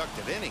a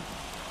productive inning.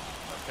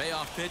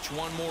 Payoff pitch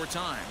one more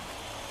time.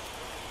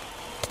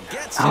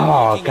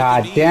 Oh,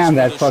 god damn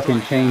that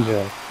fucking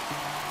changeup.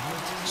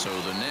 So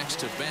the next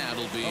to bat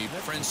will be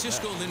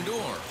Francisco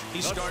Lindor.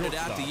 He started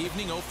out the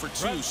evening 0 for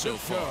 2 so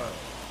far.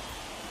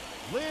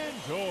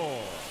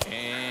 Lindor.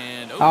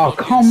 And oh,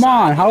 come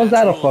on. How is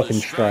that a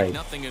fucking strike?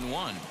 Nothing in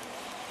 1.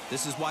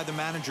 This is why the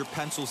manager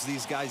pencils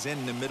these guys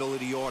in the middle of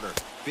the order.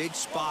 Big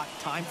spot,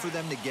 time for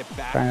them to get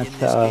back Trying in to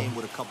this game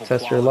with a couple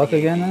test your luck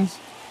again, then?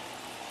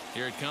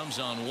 Here it comes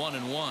on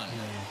 1-1.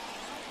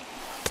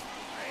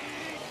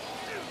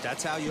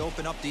 That's how you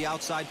open up the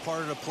outside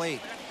part of the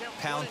plate.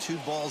 Pound 2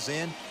 balls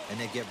in, and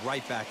they get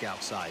right back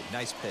outside.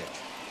 Nice pitch.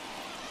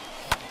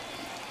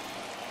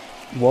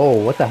 Whoa,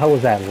 what the hell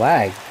was that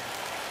lag?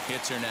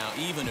 Hits are now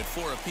even at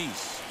 4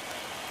 apiece.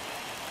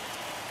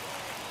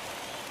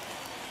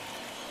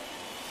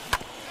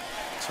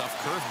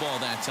 Tough curveball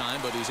that time,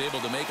 but he's able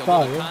to make a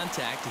little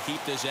contact to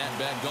keep this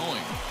at-bat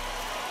going.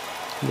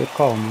 Good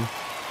call, man.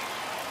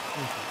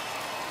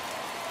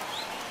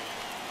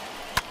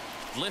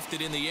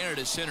 Lifted in the air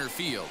to center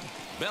field.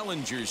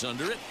 Bellinger's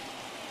under it.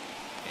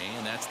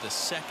 And that's the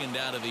second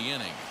out of the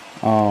inning.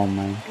 Oh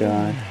my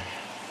god.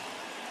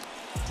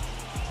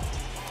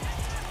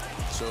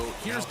 So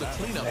here's the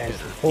cleanup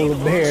hitter.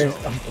 Polar bears.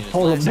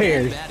 Polar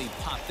bears. He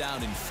popped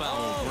out in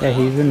foul Yeah,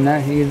 he's in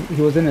that.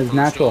 He was in his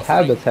natural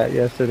habitat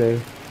yesterday.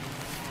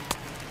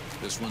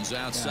 This one's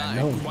outside.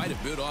 Quite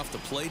a bit off the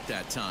plate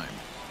that time.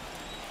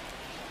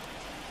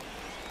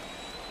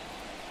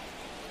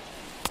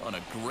 On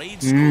a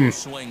great school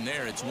swing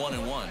there, it's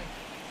 1-1.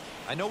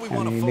 I know we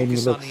want to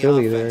focus on the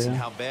offense and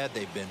how bad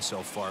they've been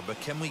so far, but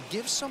can we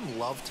give some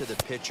love to the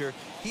pitcher?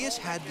 He has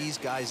had these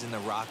guys in the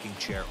rocking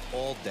chair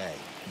all day.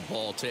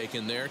 Ball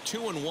taken there.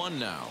 2-1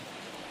 now.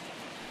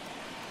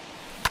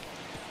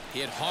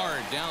 Hit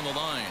hard down the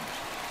line.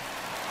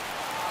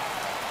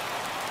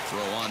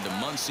 Throw on to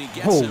Muncy.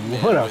 Gets him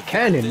in what a with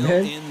cannon,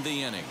 man. in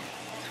the inning.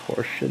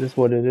 Horseshit is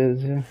what it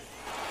is, yeah.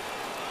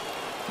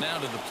 Now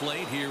to the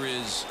plate, here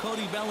is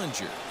Cody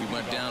Bellinger. He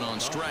went down on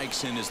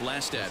strikes in his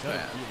last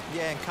at-bat.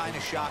 Yeah, and kind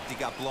of shocked he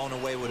got blown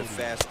away with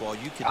a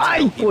fastball. You could I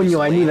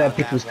knew that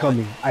pitch was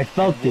coming. I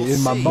felt it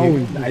in my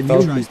bones. I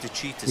knew tries it. to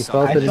cheat to You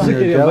felt something. it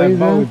in your belly,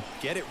 man?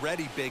 Get it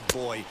ready, big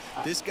boy.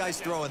 This guy's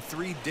throwing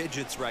 3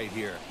 digits right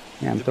here.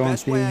 Yeah, I'm The throwing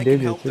best way I 3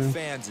 can help digits. the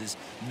fans is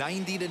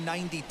 90 to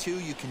 92,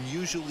 you can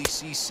usually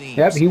see seams.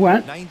 Yep, he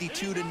went.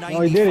 92 to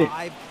Oh, he did it.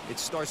 95, it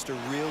starts to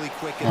really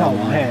quicken Oh, up.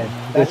 man.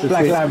 Good That's to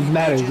Black see. Lives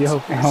Matter,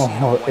 yo.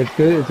 Oh, it's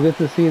good. It's good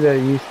to see that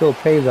you still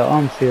pay the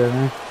umps here,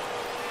 man.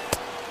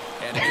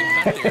 And a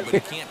good cut there, but he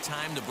can't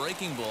time the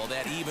breaking ball.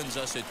 That evens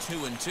us at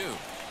 2-2.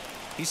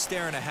 He's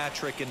staring a hat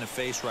trick in the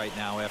face right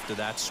now after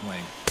that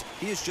swing.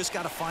 He has just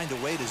got to find a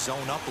way to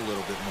zone up a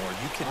little bit more.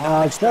 You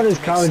cannot It's not expect his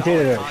to make solid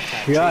commentator.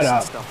 contact Shut chasing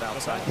up. stuff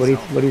outside What the do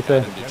zone. you say?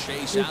 To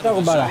chase He's out talking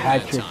of the about a zone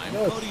hat that trick. time.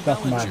 No, Cody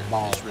stuff my Bellinger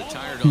ball. is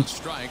retired on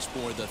strikes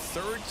for the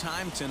 3rd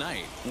time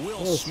tonight. Will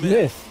Will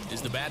Smith Smith.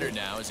 is the batter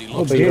now as he Oh,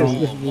 looks but to he roll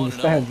doesn't listen to the 1-0.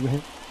 stands,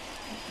 man.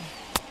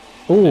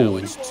 Now Ooh.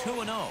 it's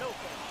 2-0.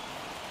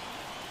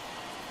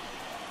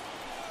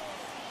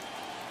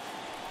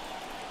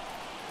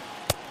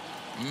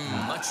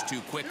 Much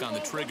too quick on the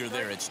trigger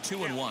there. It's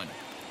 2-1.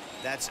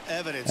 That's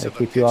evidence Gotta of a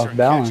keep you pitcher off and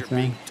balance, catcher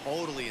man. being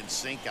totally in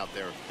sync out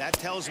there. That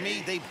tells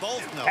me they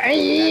both know that's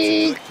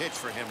a good pitch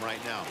for him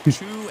right now.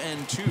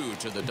 2-2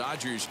 to the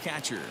Dodgers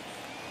catcher.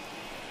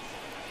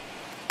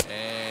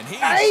 And he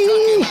struck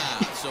him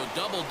out. So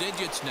double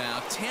digits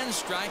now. 10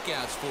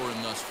 strikeouts for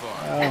him thus far.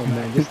 Oh,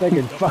 man. Just like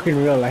in fucking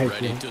real life,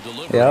 Ready yo. to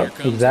deliver. Here Yep,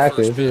 comes the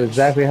exactly. first This is pitch.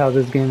 exactly how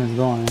this game is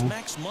going, man.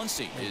 Max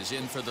Muncy is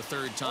in for the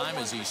 3rd time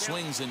as he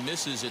swings and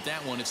misses at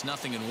that one. It's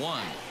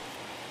 0-1.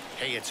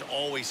 Hey, it's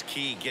always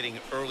key getting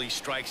early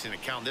strikes in a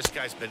count. This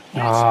guy's been Ah,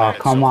 awesome at it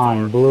come so on,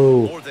 far.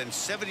 Blue. More than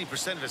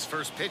 70% of his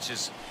first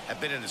pitches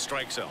have been in the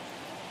strike zone.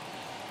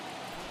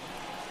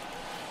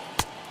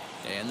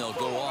 And they'll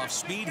go off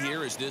speed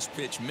here as this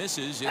pitch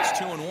misses. It's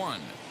 2-1.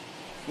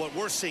 What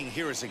we're seeing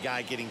here is a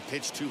guy getting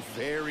pitched to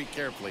very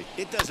carefully.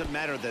 It doesn't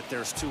matter that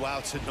there's 2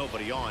 outs and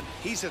nobody on.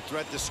 He's a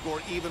threat to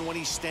score even when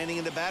he's standing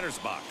in the batter's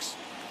box.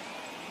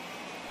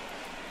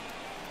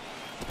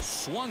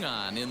 Swung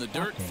on in the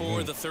dirt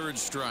for the 3rd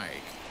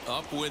strike.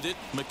 Up with it,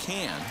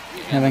 McCann.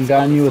 Haven't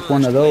gotten you with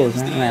one of those,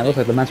 man. Man, it looks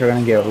like the Mets are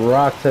gonna get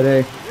rocked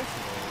today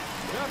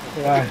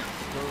Yeah.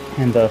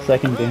 in the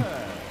 2nd game.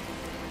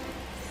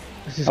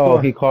 What's the Oh,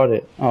 score? he caught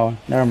it. Oh,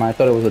 never mind. I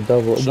thought it was a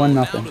double. So 1-0.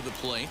 now to the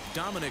plate,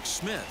 Dominic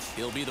Smith.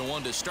 He'll be the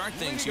one to start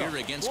things here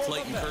against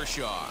Clayton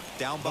Kershaw.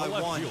 Down by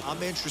 1,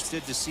 I'm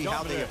interested to see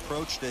how they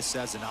approach this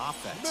as an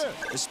offense,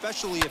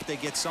 especially if they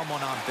get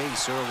someone on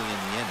base early in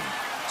the inning.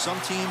 Some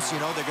teams, you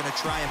know, they're going to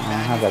try and I don't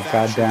have that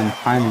manufacture goddamn that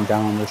timing run,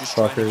 down on this just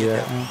trying to fucker get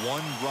yet, that man.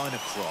 one run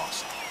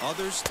across.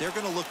 Others, they're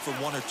going to look for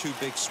 1 or 2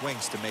 big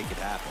swings to make it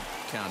happen.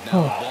 Count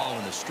down the ball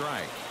and a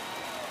strike.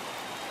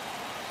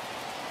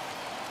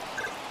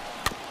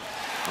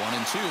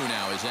 1-2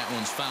 now as that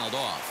one's fouled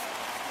off.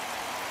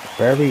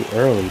 Very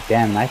early.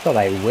 Damn, I thought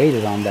I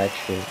waited on that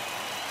shit.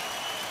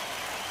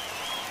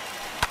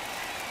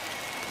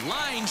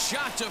 Line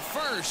shot to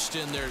first,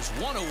 and there's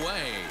one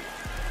away.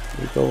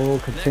 We'll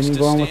continue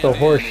going with the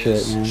horse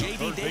shit, man.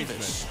 J.D.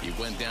 Davis. He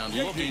went down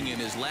looking in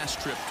his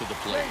last trip to the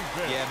plate.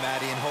 Yeah,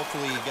 Matty, and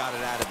hopefully he got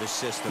it out of his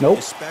system. Nope.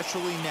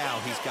 Especially now,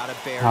 he's got to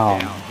bear Oh,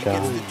 down. my He gets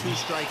God. the 2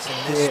 strikes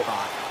in this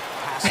spot.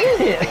 Has to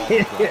get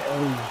the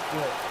ball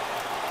right.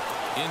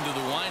 Into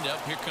the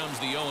windup, here comes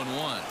the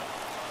 0-1.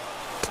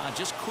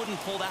 Just couldn't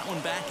pull that one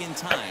back in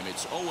time.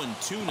 It's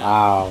 0-2 now.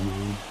 Wow,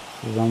 man.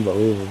 This is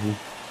unbelievable.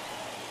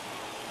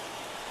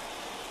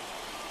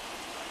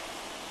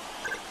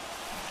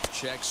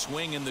 Check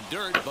swing in the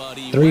dirt, but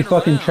he 3 went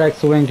fucking around, check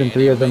swings and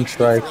 3 he of them makes the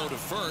strikes. throw to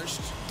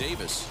first.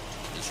 Davis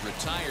is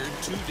retired,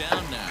 2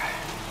 down now.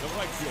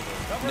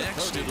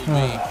 Next, it'll be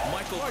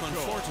Michael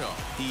Conforto.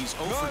 He's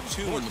 0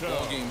 for 2 in the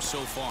ballgame so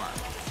far.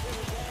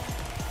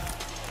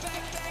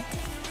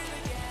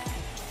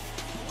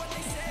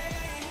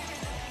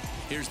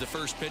 Here's the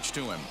first pitch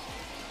to him.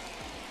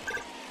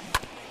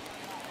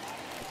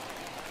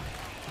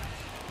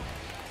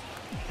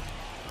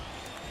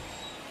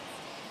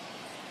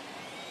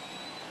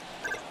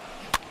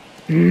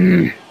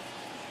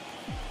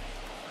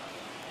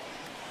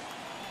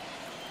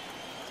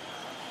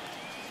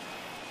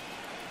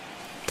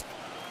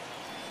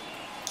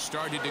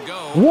 Started to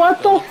go.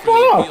 What the Look for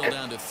the fuck? appeal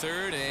down to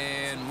third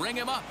and ring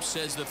him up,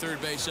 says the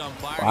third base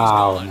umpire.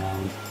 Wow, He's gone.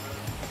 man.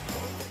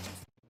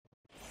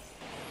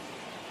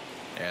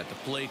 At the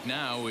plate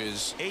now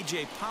is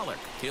A.J. Pollock.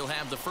 He'll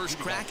have the first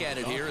crack at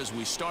it here as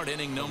we start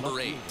inning number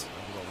 8.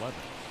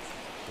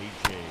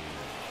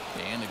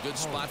 And a good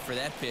spot for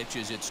that pitch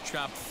is it's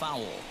chopped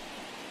foul.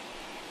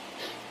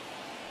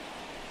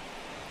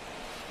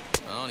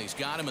 Oh, and he's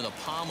got him in the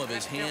palm of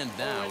his hand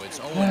now. It's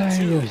 0-2.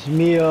 Dios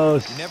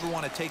míos. You never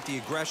want to take the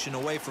aggression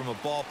away from a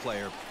ball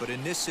player, but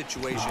in this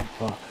situation,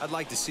 I'd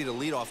like to see the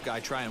leadoff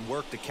guy try and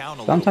work the count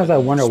a little Sometimes bit, I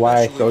wonder why I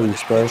especially throw when you his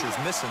strikes.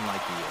 pitcher's missing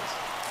like he is.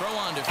 Throw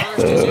on to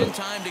first is in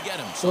time to get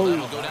him. So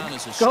that'll go down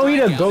as a Go eat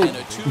a strikeout goat. and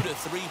a 2 to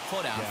 3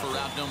 put out for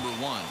out number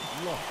 1.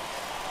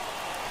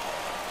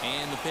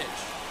 And the pitch.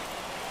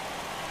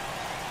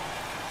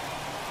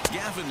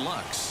 Gavin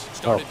Lux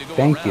started to go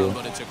thank around, you.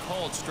 but it's a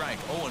called strike,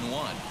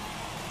 0-1.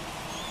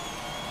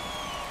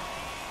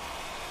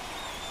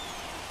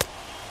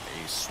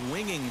 A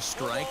swinging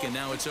strike, and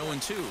now it's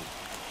 0-2.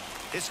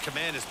 His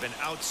command has been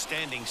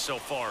outstanding so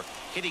far,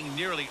 hitting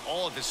nearly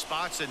all of his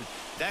spots, and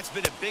that's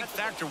been a big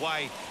factor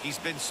why he's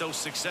been so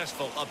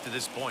successful up to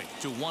this point.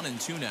 To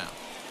 1-2 now.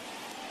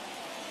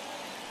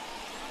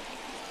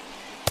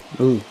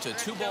 Ooh. To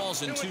 2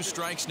 balls and 2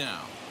 strikes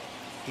now.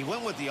 He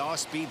went with the off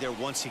speed there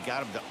once he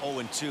got him to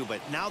 0-2,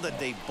 but now that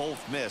they've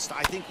both missed,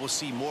 I think we'll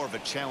see more of a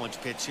challenge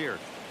pitch here.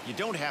 You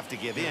don't have to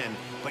give in,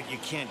 but you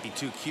can't be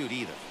too cute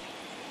either.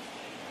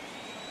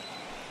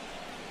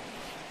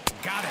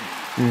 Got him.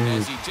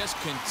 As he just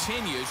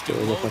continues to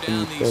mow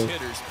down these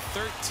hitters.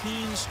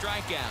 13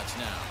 strikeouts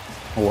now.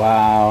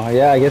 Wow.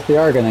 Yeah, I guess they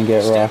are going to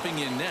get rough. Stepping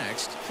in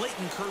next,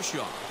 Clayton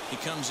Kershaw. He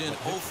comes in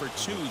 0 for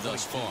 2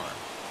 thus far.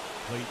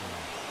 Clayton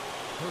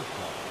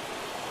Kershaw.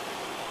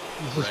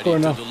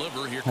 Ready to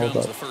deliver. Here comes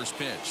the first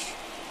pitch.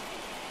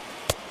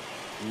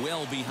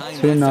 Well behind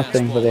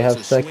 2-0, but they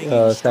have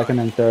second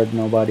and third.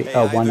 Nobody.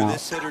 Hey, 1 out.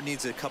 This hitter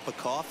needs a cup of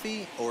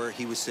coffee, or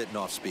he was sitting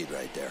off speed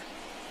right there.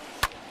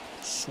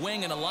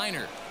 Swing and a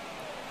liner,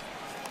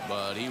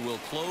 but he will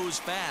close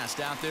fast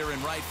out there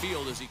in right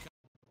field as he comes.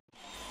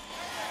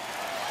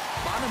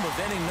 Bottom of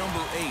inning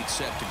number 8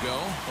 set to go,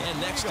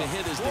 and next to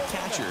hit is the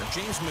catcher,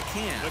 James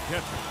McCann. The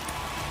catcher,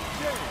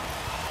 James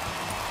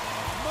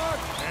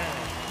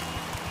McCann.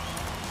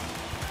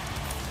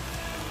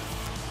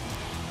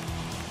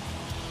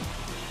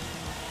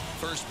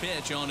 First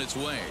pitch on its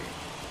way.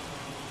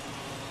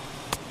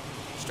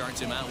 Starts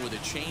him out with a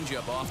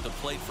changeup off the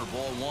plate for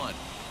ball 1.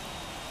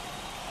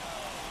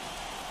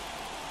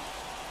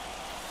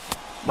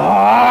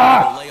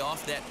 Lay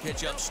off that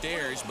pitch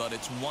upstairs, but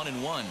it's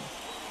 1-1.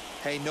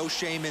 Hey, no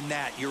shame in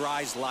that. Your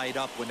eyes light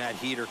up when that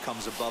heater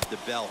comes above the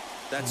belt.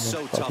 That's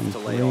so tough to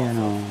lay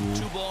off.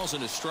 2 balls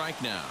and a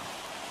strike now.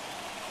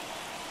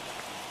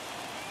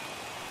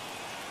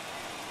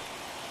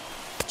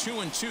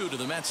 2-2 to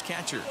the Mets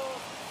catcher.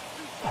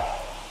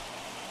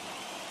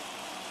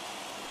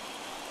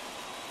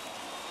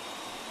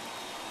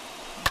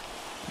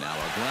 Now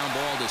a ground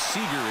ball to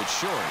Seager at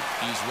short.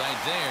 He's right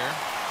there.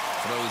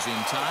 Throws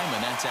in time,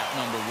 and that's out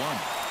number 1.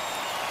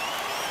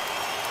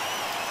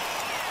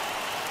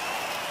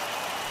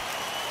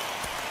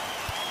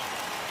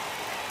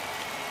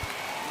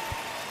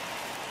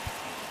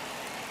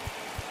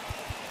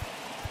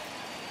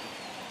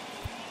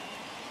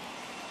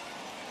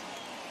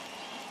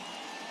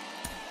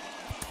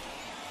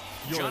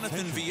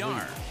 Jonathan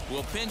Villar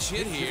will pinch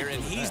hit here,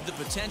 and he's the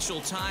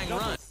potential tying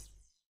run.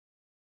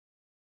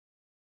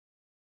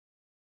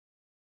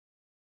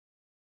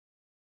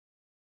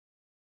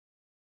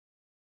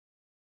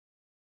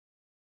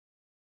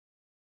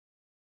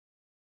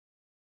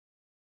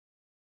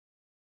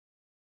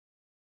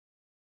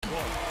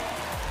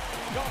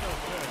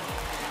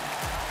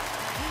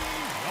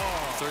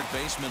 Third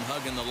baseman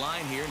hugging the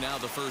line here. Now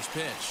the first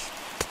pitch.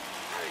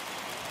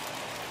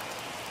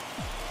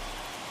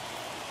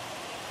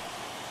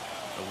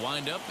 The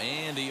windup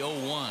and the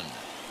 0-1.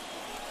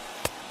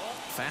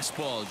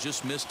 Fastball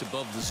just missed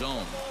above the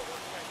zone.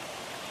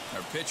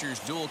 Our pitcher's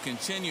duel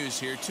continues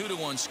here.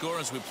 2-1 score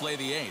as we play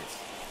the 8th.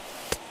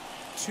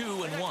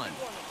 2-1.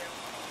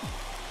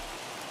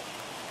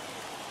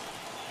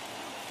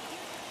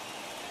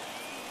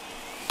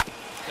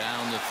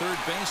 Down the third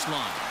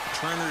baseline.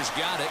 Turner's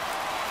got it.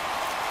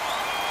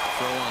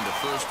 Throw on to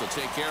first will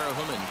take care of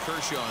him, and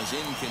Kershaw is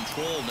in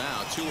control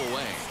now, 2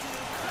 away.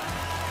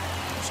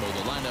 So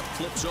the lineup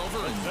flips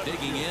over, and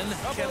digging in,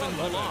 Kevin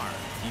Millar.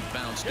 He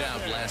bounced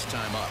out last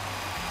time up.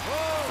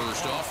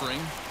 First offering.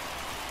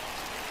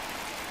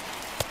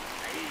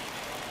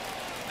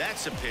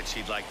 That's a pitch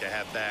he'd like to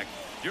have back.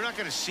 You're not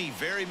going to see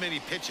very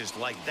many pitches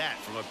like that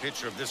from a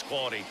pitcher of this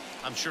quality.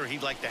 I'm sure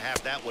he'd like to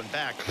have that one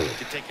back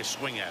to take a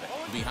swing at it.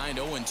 Behind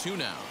 0-2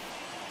 now.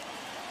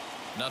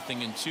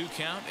 0-2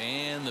 count,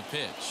 and the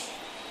pitch.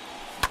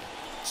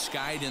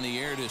 Skied in the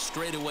air to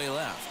straightaway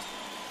left.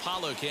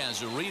 Pollock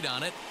has a read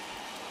on it.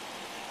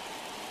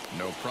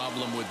 No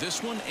problem with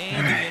this one,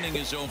 and the inning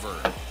is over.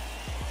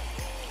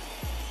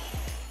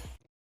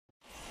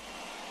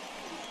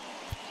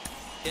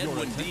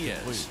 Edwin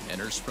Diaz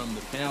enters from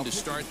the pen to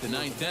start the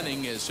 9th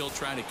inning, as he'll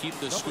try to keep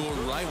the score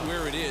right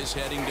where it is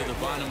heading to the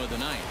bottom of the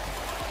 9th.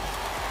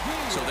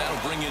 So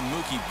that'll bring in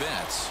Mookie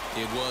Betts.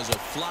 It was a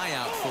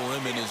flyout for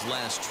him in his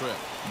last trip.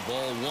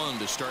 Ball 1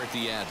 to start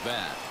the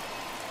at-bat.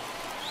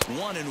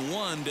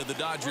 1-1 to the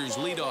Dodgers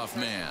leadoff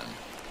man.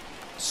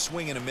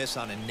 Swing and a miss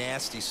on a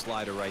nasty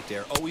slider right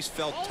there. Always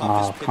felt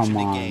toughest pitch in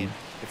the game.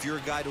 If you're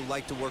a guy who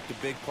liked to work the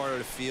big part of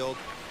the field,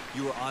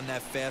 you were on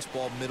that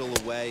fastball middle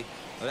away.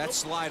 Well, that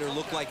slider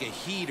looked like a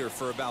heater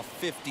for about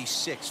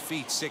 56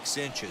 feet 6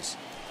 inches.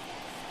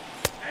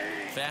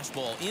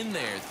 Fastball in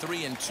there,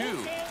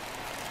 3-2.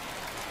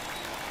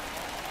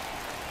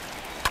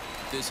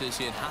 This is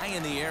hit high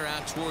in the air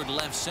out toward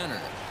left center.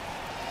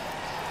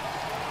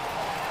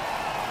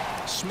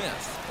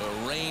 Smith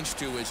arranged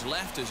to his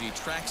left as he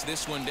tracks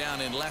this one down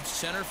in left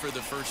center for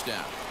the first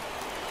out.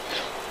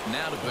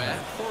 Now to bat,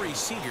 Corey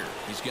Seager.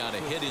 He's got a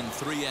hit in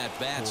 3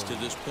 at-bats to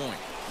this point.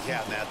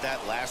 Yeah, Matt,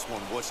 that last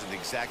one wasn't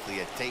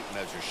exactly a tape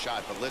measure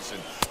shot, but listen,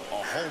 a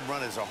home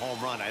run is a home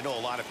run. I know a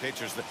lot of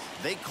pitchers,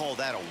 they call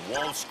that a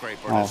wall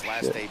scraper in his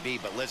last AB,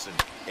 but listen,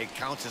 it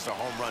counts as a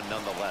home run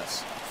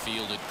nonetheless.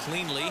 Fielded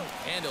cleanly,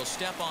 and he'll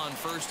step on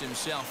first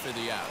himself for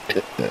the out.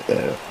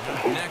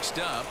 Next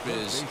up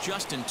is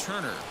Justin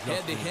Turner,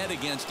 head-to-head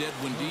against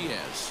Edwin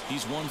Diaz.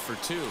 He's 1 for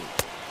 2.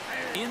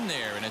 In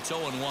there, and it's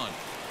 0-1.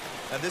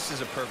 Now, this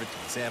is a perfect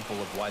example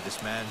of why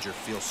this manager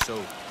feels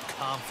so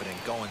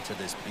confident going to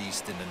this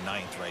beast in the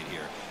 9th right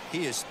here.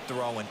 He is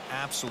throwing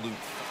absolute.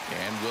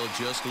 And we'll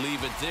just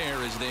leave it there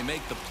as they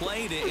make the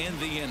play to end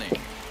the inning.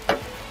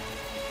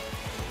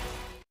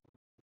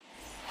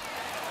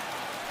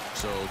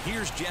 So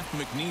here's Jeff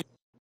McNeil.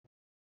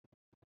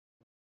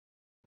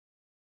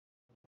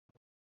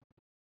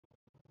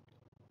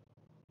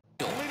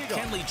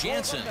 Kenley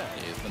Jansen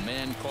is the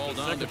man called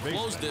on to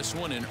close this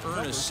one and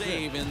earn a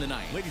save in the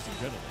 9th. Ladies and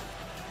gentlemen,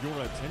 your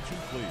attention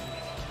please.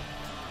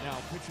 Now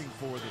pitching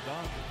for the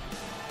Dodgers,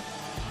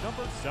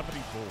 number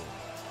 74,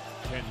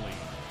 Kenley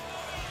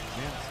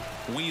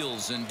Jansen.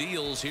 Wheels and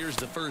deals. Here's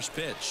the first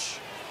pitch.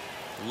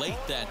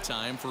 Late that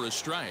time for a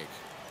strike.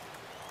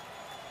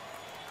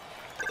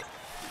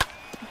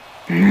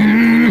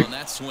 On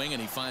that swing,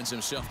 and he finds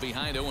himself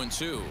behind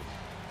 0-2.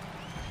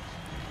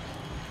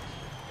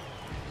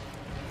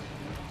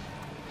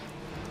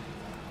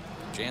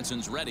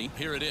 Jansen's ready.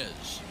 Here it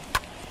is.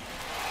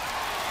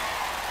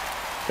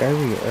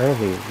 Very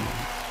early.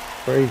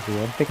 Crazy.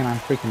 I'm thinking I'm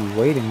freaking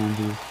waiting on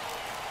these.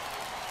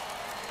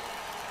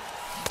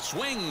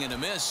 Swing and a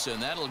miss,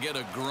 and that'll get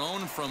a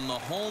groan from the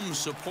home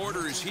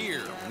supporters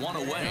here. 1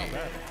 away.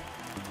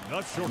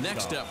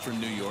 Next up from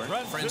New York,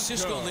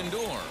 Francisco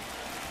Lindor.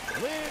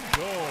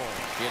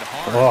 Hit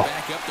hard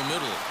back up the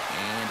middle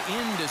and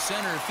into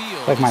center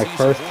field. It's like my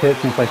first hit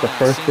since like the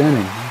first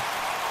inning.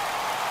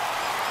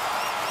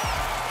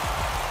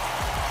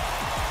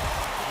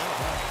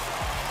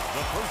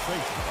 The first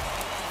baseman,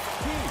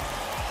 Pete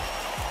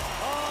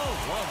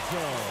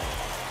Alonso.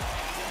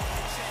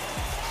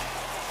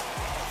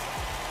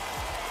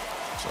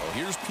 So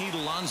here's Pete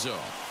Alonso.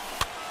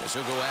 As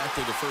he'll go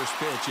after the first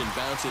pitch and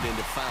bounce it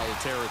into foul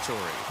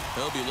territory.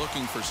 He'll be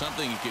looking for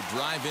something he could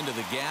drive into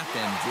the gap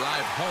and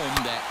drive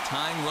home that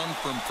tying run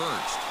from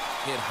first.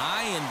 Hit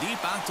high and deep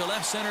out to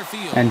left center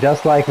field. And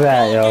just like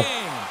that, yo.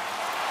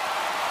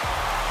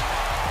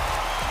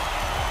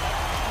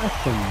 That's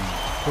some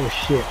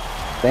bullshit.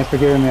 Thanks for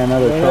giving me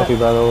another trophy,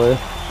 by the way.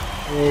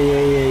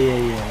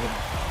 Yeah.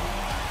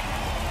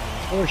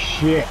 Oh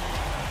shit.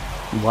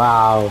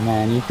 Wow,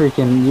 man, you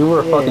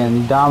were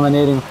fucking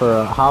dominating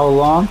for how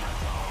long?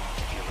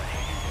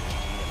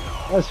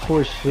 That's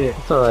horse shit.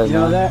 It's alright, you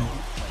know man. that?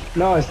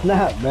 No, it's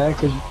not, man.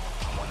 Cause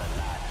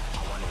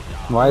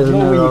why isn't it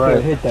you alright?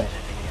 could hit that.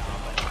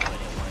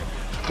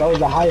 That was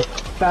a high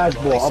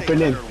fastball up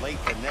and in.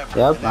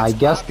 Yep, I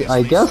guessed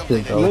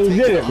it though. You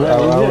did it,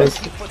 man.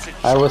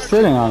 I was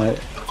sitting on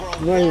it.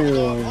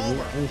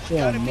 It's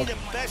gotta be the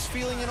best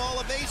feeling in all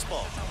of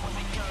baseball.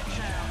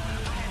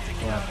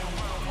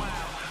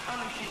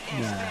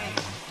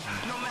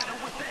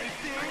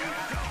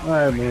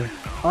 Alright, man.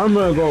 I'm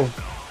gonna go.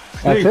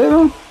 That's it,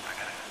 man?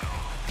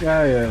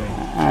 Yeah.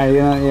 Alright, you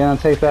gonna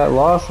take that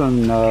loss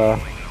and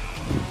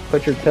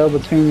put your tail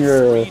between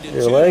your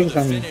legs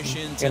and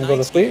gonna go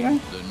to sleep, man?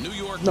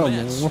 No,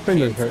 man, my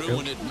fingers hurt.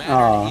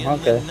 Oh,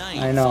 okay.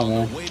 I know,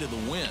 man.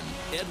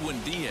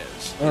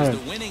 Alright,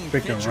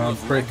 freaking wrong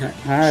prick.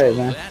 Alright,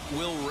 man.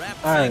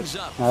 Alright,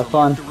 have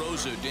fun.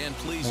 Dan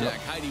Plezak,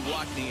 Heidi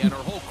Watney, and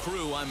our whole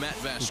crew. I'm Matt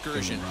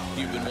Vasgersian.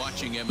 You've been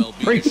watching MLB.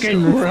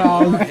 Freaking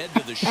wrong. Head to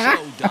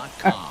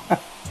theshow.com.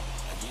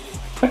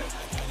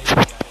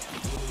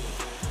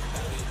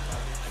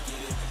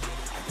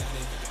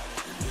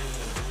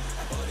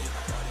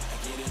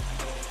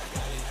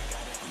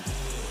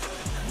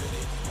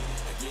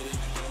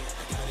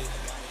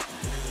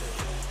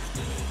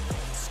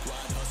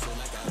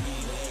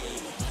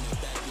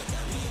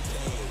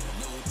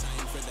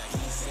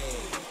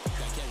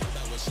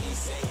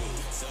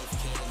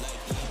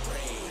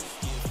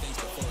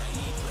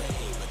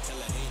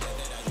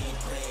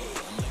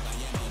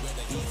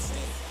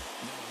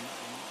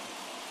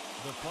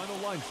 Final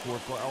line score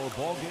for our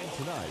ball game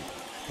tonight.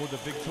 For the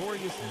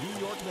victorious New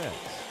York Mets,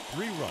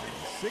 3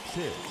 runs, 6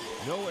 hits,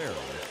 no errors.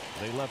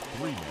 They left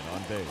 3 men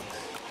on base.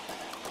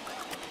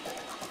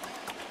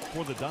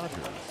 For the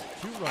Dodgers,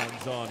 2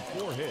 runs on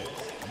 4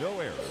 hits, no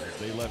errors.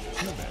 They left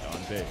 2 men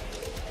on base.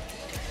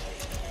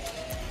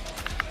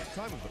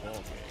 Time of the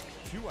ball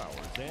game, 2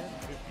 hours and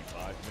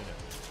 55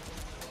 minutes.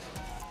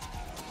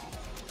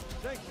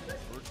 Thank you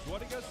for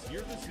joining us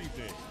here this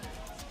evening.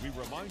 We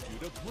remind you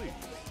to please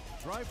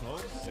drive home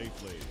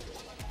safely.